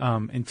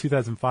in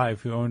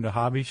 2005 who owned a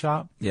hobby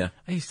shop. Yeah.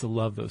 I used to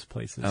love those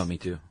places. Oh, me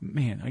too.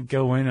 Man, I'd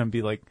go in and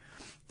be like,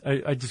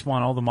 I just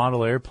want all the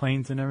model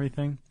airplanes and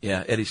everything.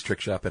 Yeah, Eddie's Trick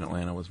Shop in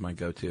Atlanta was my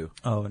go-to.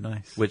 Oh,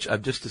 nice. Which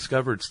I've just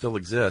discovered still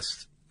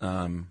exists,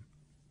 not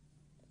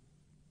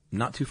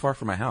too far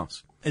from my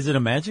house. Is it a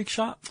magic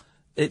shop?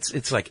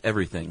 It's like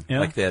everything. Yeah.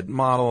 Like they had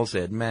models,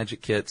 they had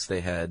magic kits, they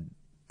had,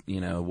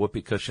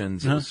 whoopee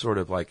cushions. It was sort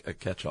of like a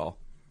catch-all.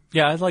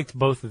 Yeah, I liked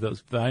both of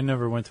those, but I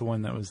never went to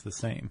one that was the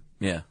same.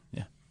 Yeah.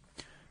 Yeah.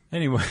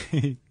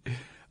 Anyway,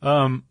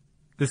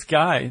 this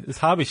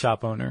hobby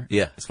shop owner,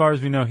 yeah, as far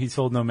as we know, he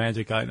sold no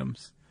magic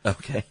items.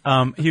 Okay.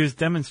 He was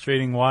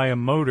demonstrating why a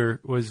motor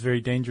was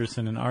very dangerous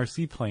in an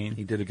RC plane.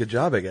 He did a good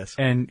job, I guess.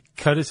 And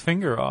cut his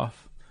finger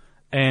off.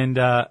 And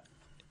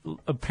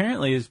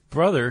apparently his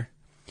brother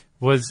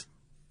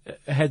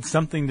had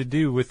something to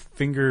do with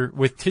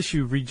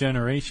tissue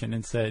regeneration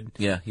and said...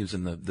 Yeah, he was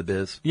in the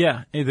biz.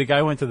 Yeah. The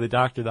guy went to the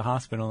doctor, the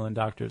hospital, and the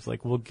doctor's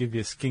like, we'll give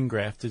you a skin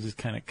graft to just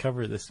kind of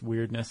cover this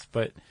weirdness,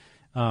 but,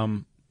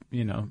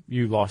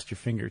 you lost your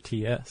finger,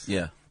 TS.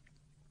 Yeah.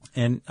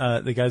 And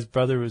the guy's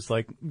brother was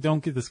like,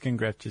 don't get the skin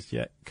graft just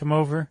yet. Come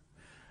over.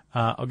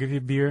 I'll give you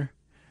a beer.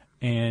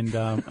 And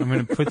I'm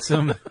going to put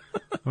something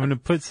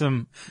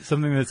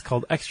that's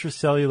called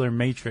extracellular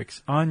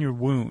matrix on your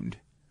wound.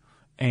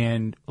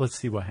 And let's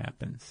see what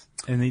happens.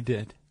 And they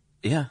did.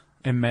 Yeah.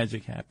 And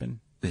magic happened.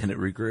 And it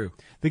regrew.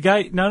 The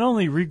guy not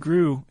only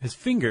regrew his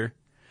finger,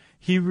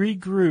 he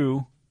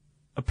regrew,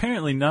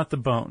 apparently not the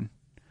bone,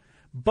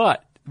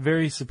 but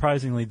very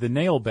surprisingly the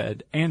nail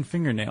bed and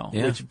fingernail,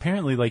 which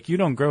apparently, you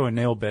don't grow a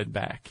nail bed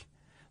back.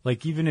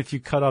 Even if you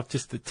cut off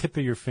just the tip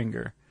of your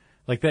finger,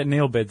 that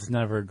nail bed's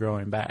never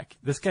growing back.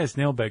 This guy's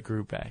nail bed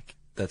grew back.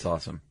 That's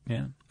awesome.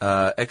 Yeah.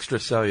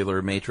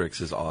 Extracellular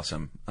matrix is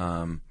awesome.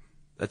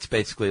 That's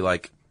basically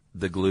like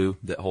the glue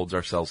that holds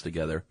our cells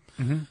together.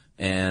 Mm-hmm.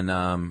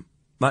 And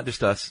not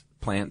just us,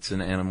 plants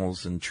and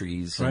animals and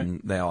trees,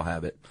 and they all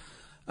have it.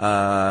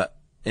 And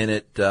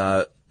it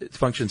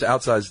functions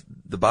outside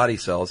the body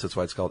cells. That's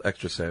why it's called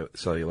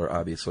extracellular,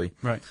 obviously.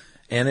 Right.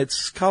 And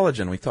it's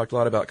collagen. We've talked a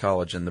lot about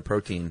collagen, the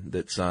protein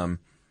that's,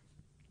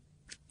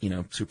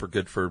 super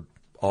good for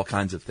all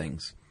kinds of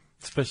things.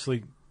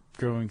 Especially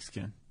growing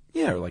skin.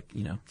 Yeah, or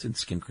it's in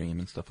skin cream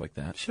and stuff like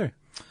that. Sure.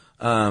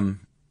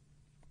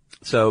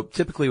 So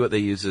typically what they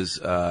use is,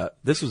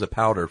 this was a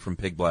powder from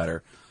pig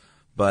bladder,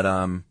 but,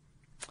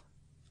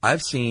 I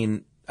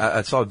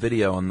saw a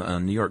video on the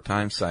New York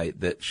Times site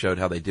that showed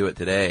how they do it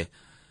today.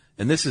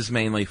 And this is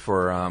mainly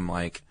for,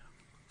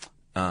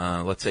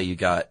 let's say you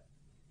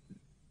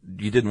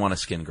didn't want a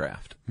skin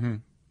graft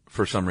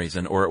for some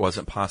reason, or it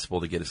wasn't possible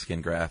to get a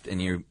skin graft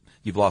and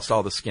you've lost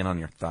all the skin on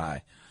your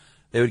thigh.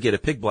 They would get a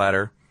pig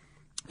bladder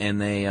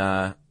and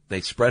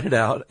they spread it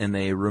out and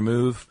they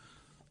remove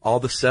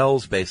all the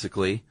cells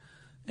basically.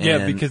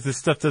 Yeah, because this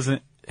stuff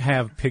doesn't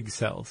have pig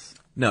cells.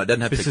 No, it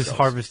doesn't have pig cells. This is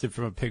harvested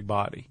from a pig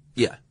body.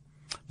 Yeah.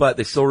 But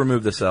they still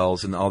remove the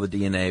cells and all the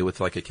DNA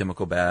with a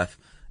chemical bath.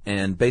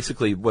 And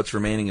basically what's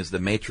remaining is the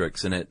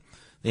matrix, and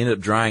they end up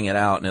drying it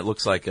out, and it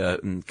looks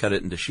and cut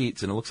it into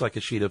sheets, and it looks like a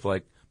sheet of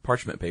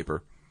parchment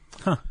paper.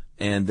 Huh.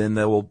 And then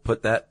they will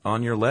put that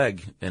on your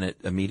leg, and it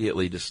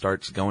immediately just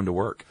starts going to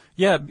work.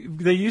 Yeah,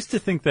 they used to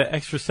think that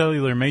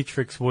extracellular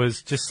matrix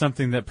was just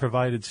something that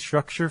provided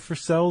structure for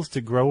cells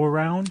to grow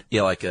around.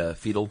 Yeah, like a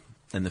fetal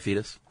in the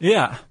fetus.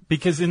 Yeah,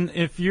 because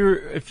if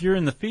you're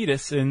in the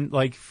fetus and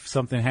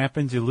something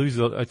happens, you lose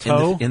a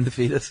toe in the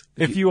fetus.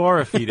 If you are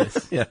a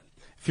fetus, yeah.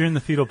 If you're in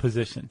the fetal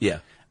position, yeah,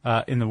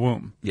 in the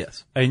womb,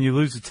 yes, and you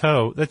lose a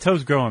toe, that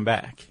toe's growing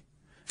back.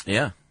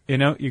 Yeah,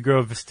 you grow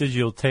a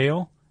vestigial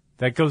tail,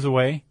 that goes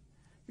away.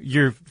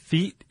 Your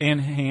feet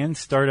and hands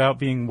start out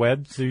being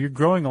webbed, so you're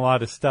growing a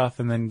lot of stuff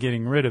and then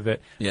getting rid of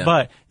it. Yeah.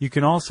 But you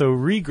can also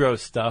regrow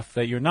stuff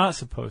that you're not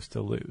supposed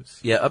to lose.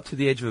 Yeah, up to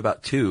the age of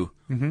about 2.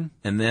 Mm-hmm.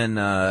 And then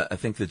I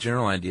think the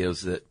general idea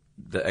is that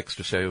the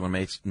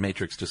extracellular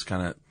matrix just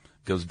kind of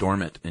goes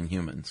dormant in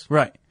humans.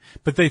 Right.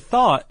 But they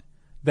thought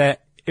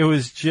that it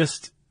was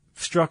just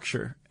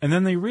structure. And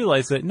then they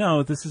realized that,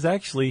 no, this is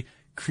actually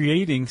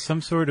creating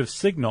some sort of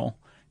signal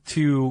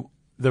to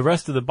the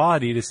rest of the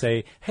body to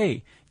say,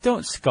 hey,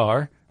 don't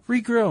scar,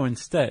 regrow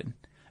instead.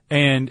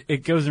 And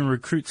it goes and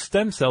recruits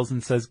stem cells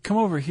and says, come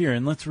over here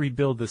and let's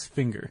rebuild this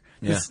finger.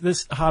 Yeah.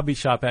 This hobby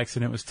shop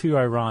accident was too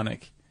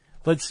ironic.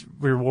 Let's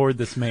reward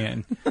this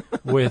man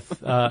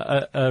with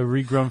a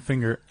regrown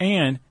finger.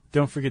 And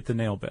don't forget the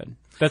nail bed.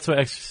 That's what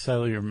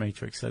extracellular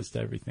matrix says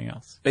to everything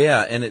else.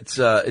 Yeah, and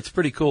it's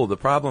pretty cool. The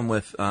problem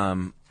with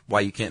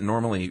why you can't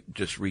normally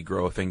just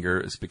regrow a finger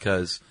is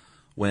because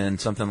when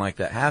something like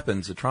that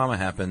happens, a trauma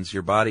happens,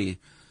 your body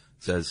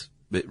says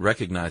it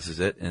recognizes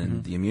it,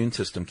 and the immune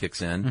system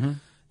kicks in,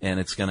 and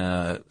it's going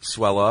to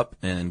swell up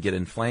and get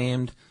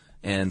inflamed,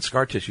 and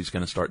scar tissue is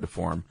going to start to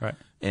form. Right.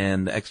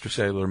 And the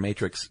extracellular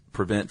matrix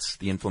prevents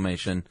the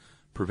inflammation,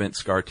 prevents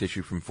scar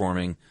tissue from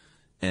forming,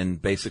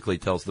 and basically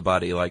tells the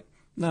body,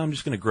 no, I'm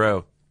just going to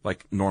grow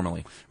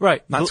normally.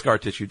 Right. Not scar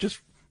tissue, just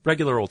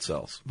regular old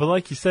cells. But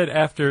like you said,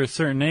 after a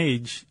certain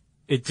age,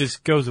 it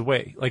just goes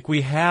away.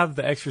 We have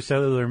the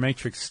extracellular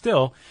matrix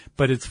still,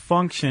 but its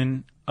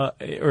function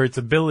or its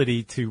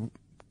ability to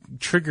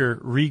trigger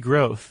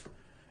regrowth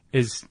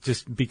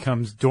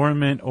becomes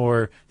dormant,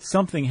 or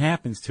something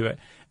happens to it.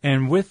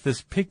 And with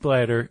this pig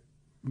bladder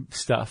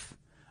stuff,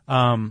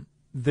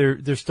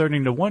 they're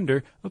starting to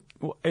wonder,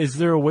 is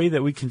there a way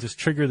that we can just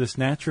trigger this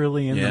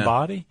naturally in the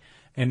body?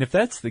 And if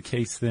that's the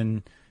case,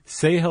 then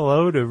say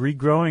hello to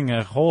regrowing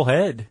a whole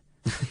head.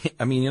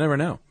 I mean, you never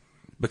know,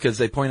 because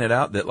they pointed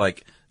out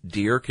that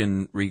deer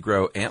can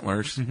regrow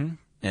antlers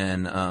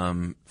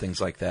and things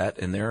like that,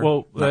 and they're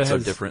Well, not that so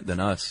has- different than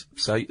us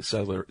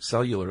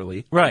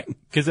cellularly. Right,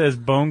 because it has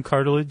bone,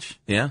 cartilage,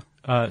 Yeah,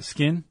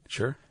 skin.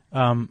 sure.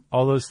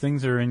 All those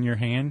things are in your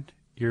hand,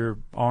 your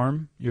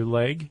arm, your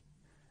leg,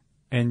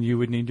 and you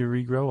would need to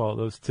regrow all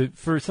those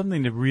for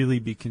something to really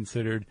be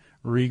considered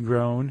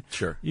regrown.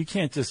 Sure. You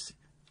can't just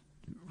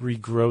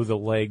regrow the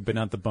leg, but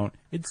not the bone.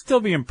 It'd still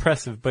be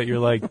impressive, but your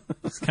leg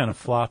is kind of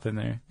flopping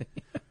there.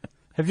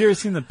 Have you ever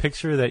seen the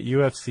picture of that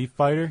UFC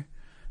fighter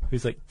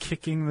who's like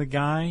kicking the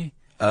guy?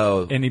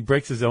 Oh. And he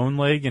breaks his own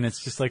leg, and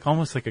it's just like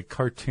almost like a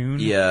cartoon.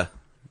 Yeah.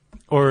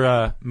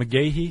 Or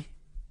McGahee.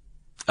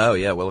 Oh,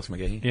 yeah, Willis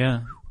McGahee.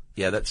 Yeah.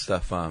 Yeah, that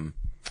stuff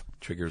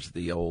triggers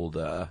the old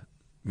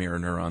mirror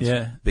neurons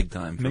big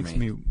time for Makes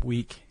me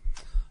weak.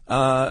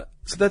 So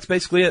that's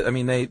basically it. I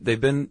mean,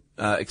 they've been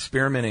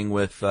experimenting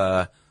with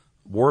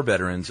war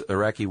veterans,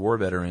 Iraqi war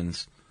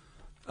veterans,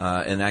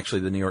 and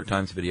actually the New York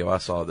Times video I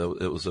saw,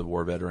 it was a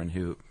war veteran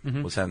who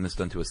was having this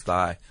done to his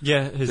thigh.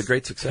 Yeah, it's his a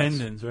great success.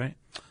 tendons, right?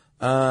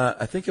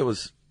 I think it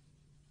was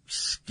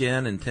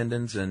skin and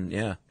tendons, and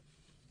yeah,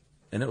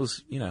 and it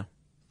was, it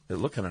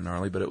looked kind of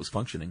gnarly, but it was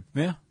functioning.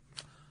 Yeah,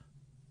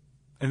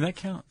 and that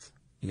counts.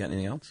 You got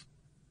anything else?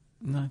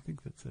 No, I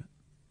think that's it.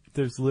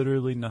 There's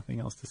literally nothing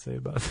else to say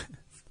about it.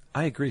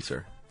 I agree,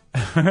 sir.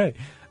 All right.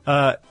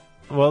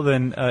 Well,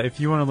 then, if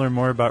you want to learn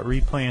more about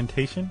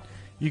replantation,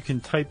 you can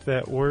type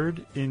that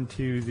word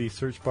into the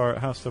search bar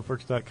at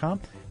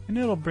howstuffworks.com, and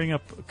it'll bring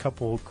up a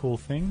couple of cool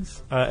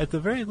things. At the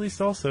very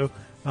least, also,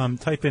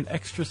 type in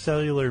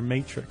extracellular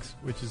matrix,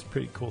 which is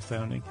pretty cool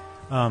sounding.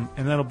 And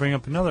that'll bring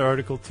up another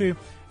article, too.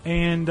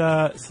 And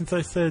since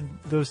I said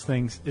those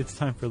things, it's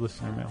time for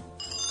listener mail.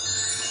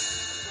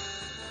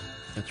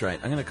 That's right.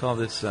 I'm going to call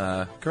this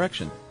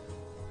correction.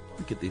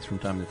 We get these from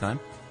time to time.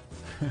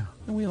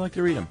 And we like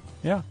to read them.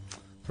 Yeah.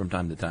 From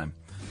time to time.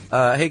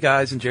 Hey,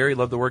 guys, and Jerry,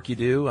 love the work you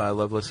do. I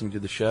love listening to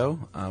the show.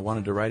 I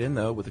wanted to write in,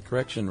 though, with a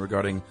correction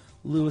regarding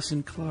Lewis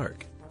and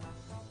Clark.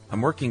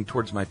 I'm working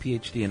towards my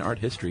PhD in art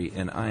history,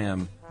 and I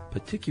am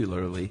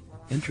particularly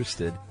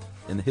interested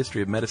in the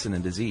history of medicine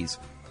and disease.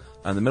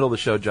 In the middle of the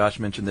show, Josh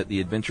mentioned that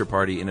the Adventure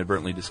Party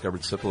inadvertently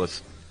discovered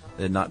syphilis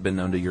that had not been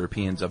known to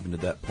Europeans up until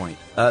that point.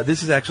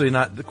 This is actually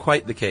not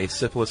quite the case.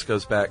 Syphilis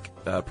goes back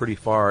pretty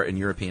far in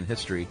European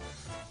history.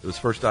 It was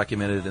first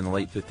documented in the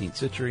late 15th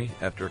century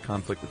after a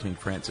conflict between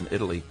France and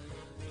Italy,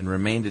 and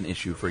remained an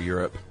issue for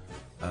Europe,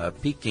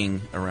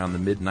 peaking around the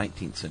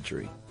mid-19th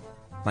century.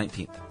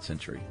 19th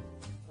century.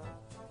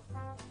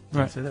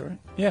 Did I say that right?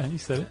 Yeah, you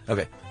said it.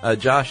 Okay.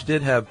 Josh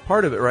did have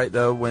part of it right,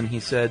 though, when he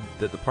said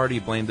that the party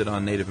blamed it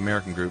on Native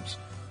American groups.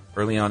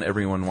 Early on,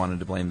 everyone wanted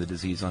to blame the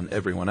disease on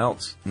everyone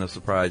else. No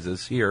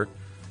surprises here.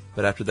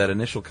 But after that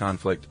initial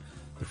conflict,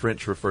 the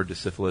French referred to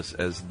syphilis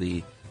as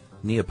the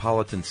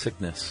Neapolitan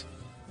sickness,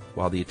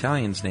 while the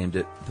Italians named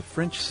it the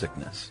French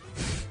sickness.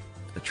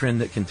 A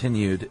trend that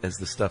continued as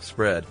the stuff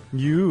spread.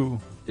 You.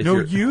 If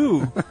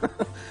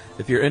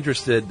you're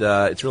interested,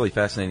 it's really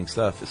fascinating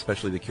stuff,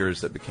 especially the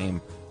cures that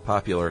became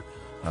popular.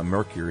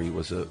 Mercury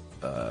was a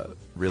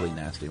really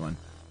nasty one.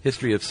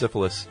 History of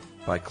Syphilis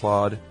by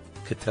Claude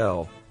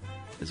Cattell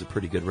is a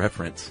pretty good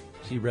reference.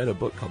 She read a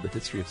book called The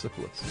History of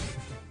Syphilis.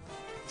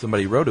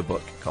 Somebody wrote a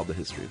book called The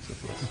History of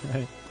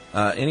Syphilis.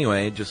 Right.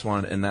 Anyway, just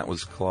wanted, and that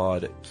was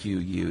Claude,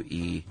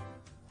 Q-U-E,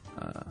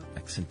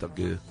 accent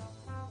aigu,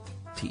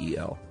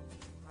 T-E-L.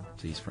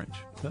 So he's French.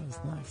 That was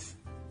nice.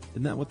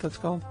 Isn't that what that's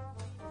called?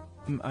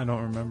 I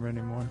don't remember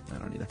anymore. I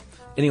don't either.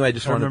 Anyway, I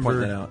just wanted to point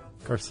that out.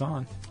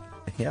 Garcon.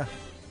 Yeah.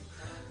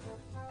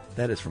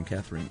 That is from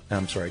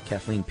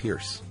Kathleen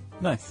Pierce.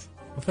 Nice.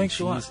 Well, thanks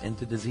a lot. She's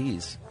into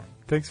disease.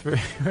 Thanks for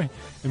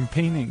and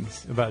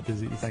paintings about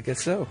disease. I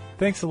guess so.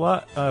 Thanks a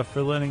lot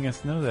for letting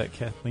us know that,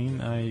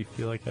 Kathleen. I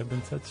feel like I've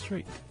been set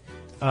straight.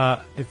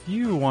 If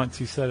you want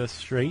to set us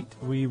straight,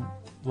 we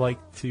like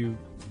to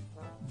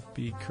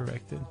be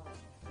corrected.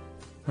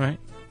 Right?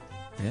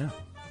 Yeah.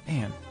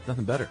 Man.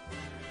 Nothing better.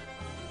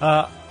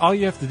 All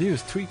you have to do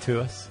is tweet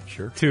to us.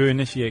 Sure. To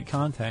initiate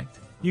contact.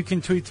 You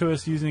can tweet to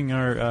us using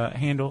our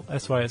handle,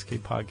 SYSK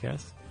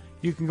Podcast.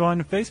 You can go on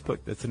to Facebook.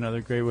 That's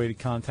another great way to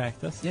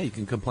contact us. Yeah, you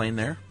can complain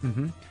there.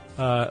 Mm-hmm.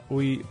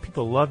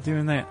 People love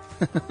doing that.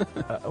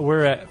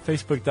 We're at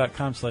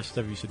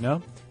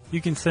facebook.com/StuffYouShouldKnow.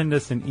 You can send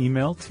us an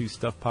email to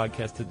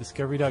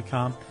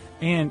stuffpodcast@discovery.com.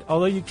 And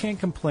although you can't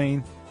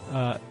complain,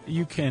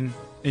 you can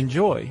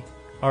enjoy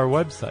our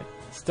website,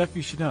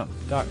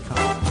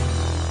 StuffYouShouldKnow.com.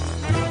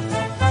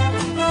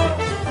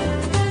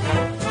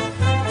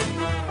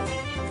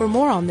 For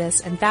more on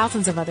this and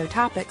thousands of other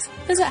topics,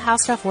 visit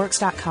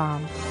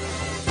HowStuffWorks.com.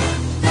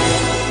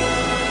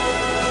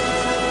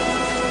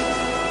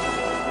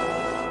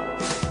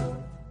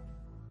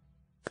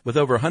 With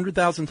over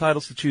 100,000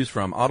 titles to choose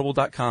from,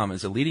 Audible.com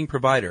is a leading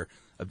provider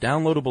of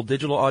downloadable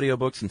digital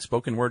audiobooks and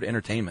spoken word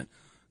entertainment.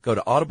 Go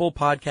to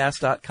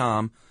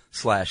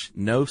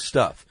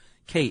audiblepodcast.com/knowstuff,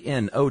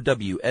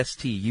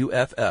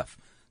 KNOWSTUFF,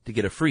 to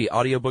get a free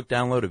audiobook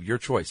download of your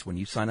choice when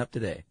you sign up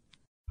today.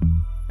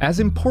 As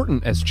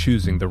important as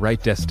choosing the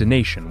right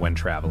destination when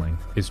traveling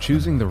is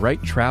choosing the right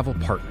travel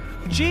partner.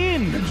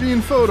 Gene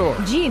Fodor.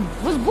 Gene,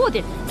 was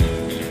будет?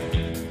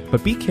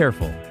 But be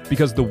careful,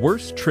 because the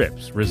worst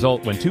trips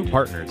result when two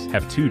partners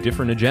have two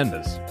different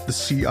agendas. The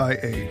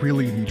CIA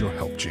really need your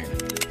help, Gene.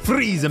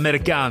 Freeze,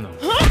 Americano!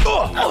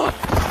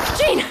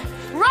 Gene,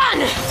 run!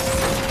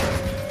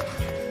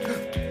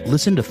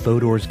 Listen to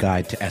Fodor's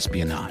Guide to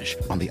Espionage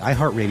on the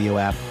iHeartRadio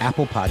app,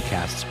 Apple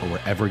Podcasts, or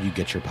wherever you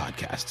get your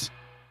podcasts.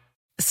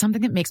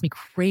 Something that makes me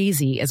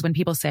crazy is when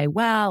people say,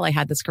 well, I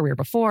had this career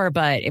before,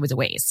 but it was a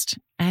waste.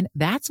 And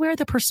that's where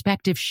the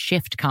perspective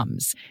shift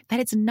comes, that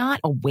it's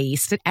not a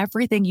waste, that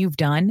everything you've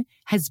done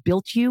has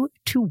built you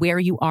to where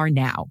you are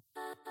now.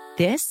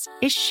 This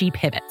is She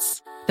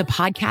Pivots, the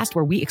podcast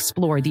where we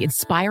explore the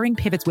inspiring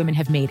pivots women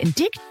have made and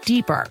dig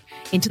deeper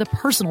into the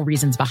personal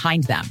reasons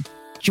behind them.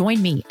 Join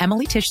me,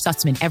 Emily Tish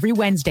Sussman, every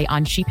Wednesday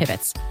on She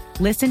Pivots.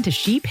 Listen to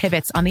She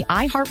Pivots on the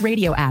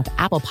iHeartRadio app,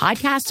 Apple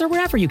Podcasts, or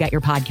wherever you get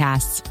your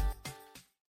podcasts.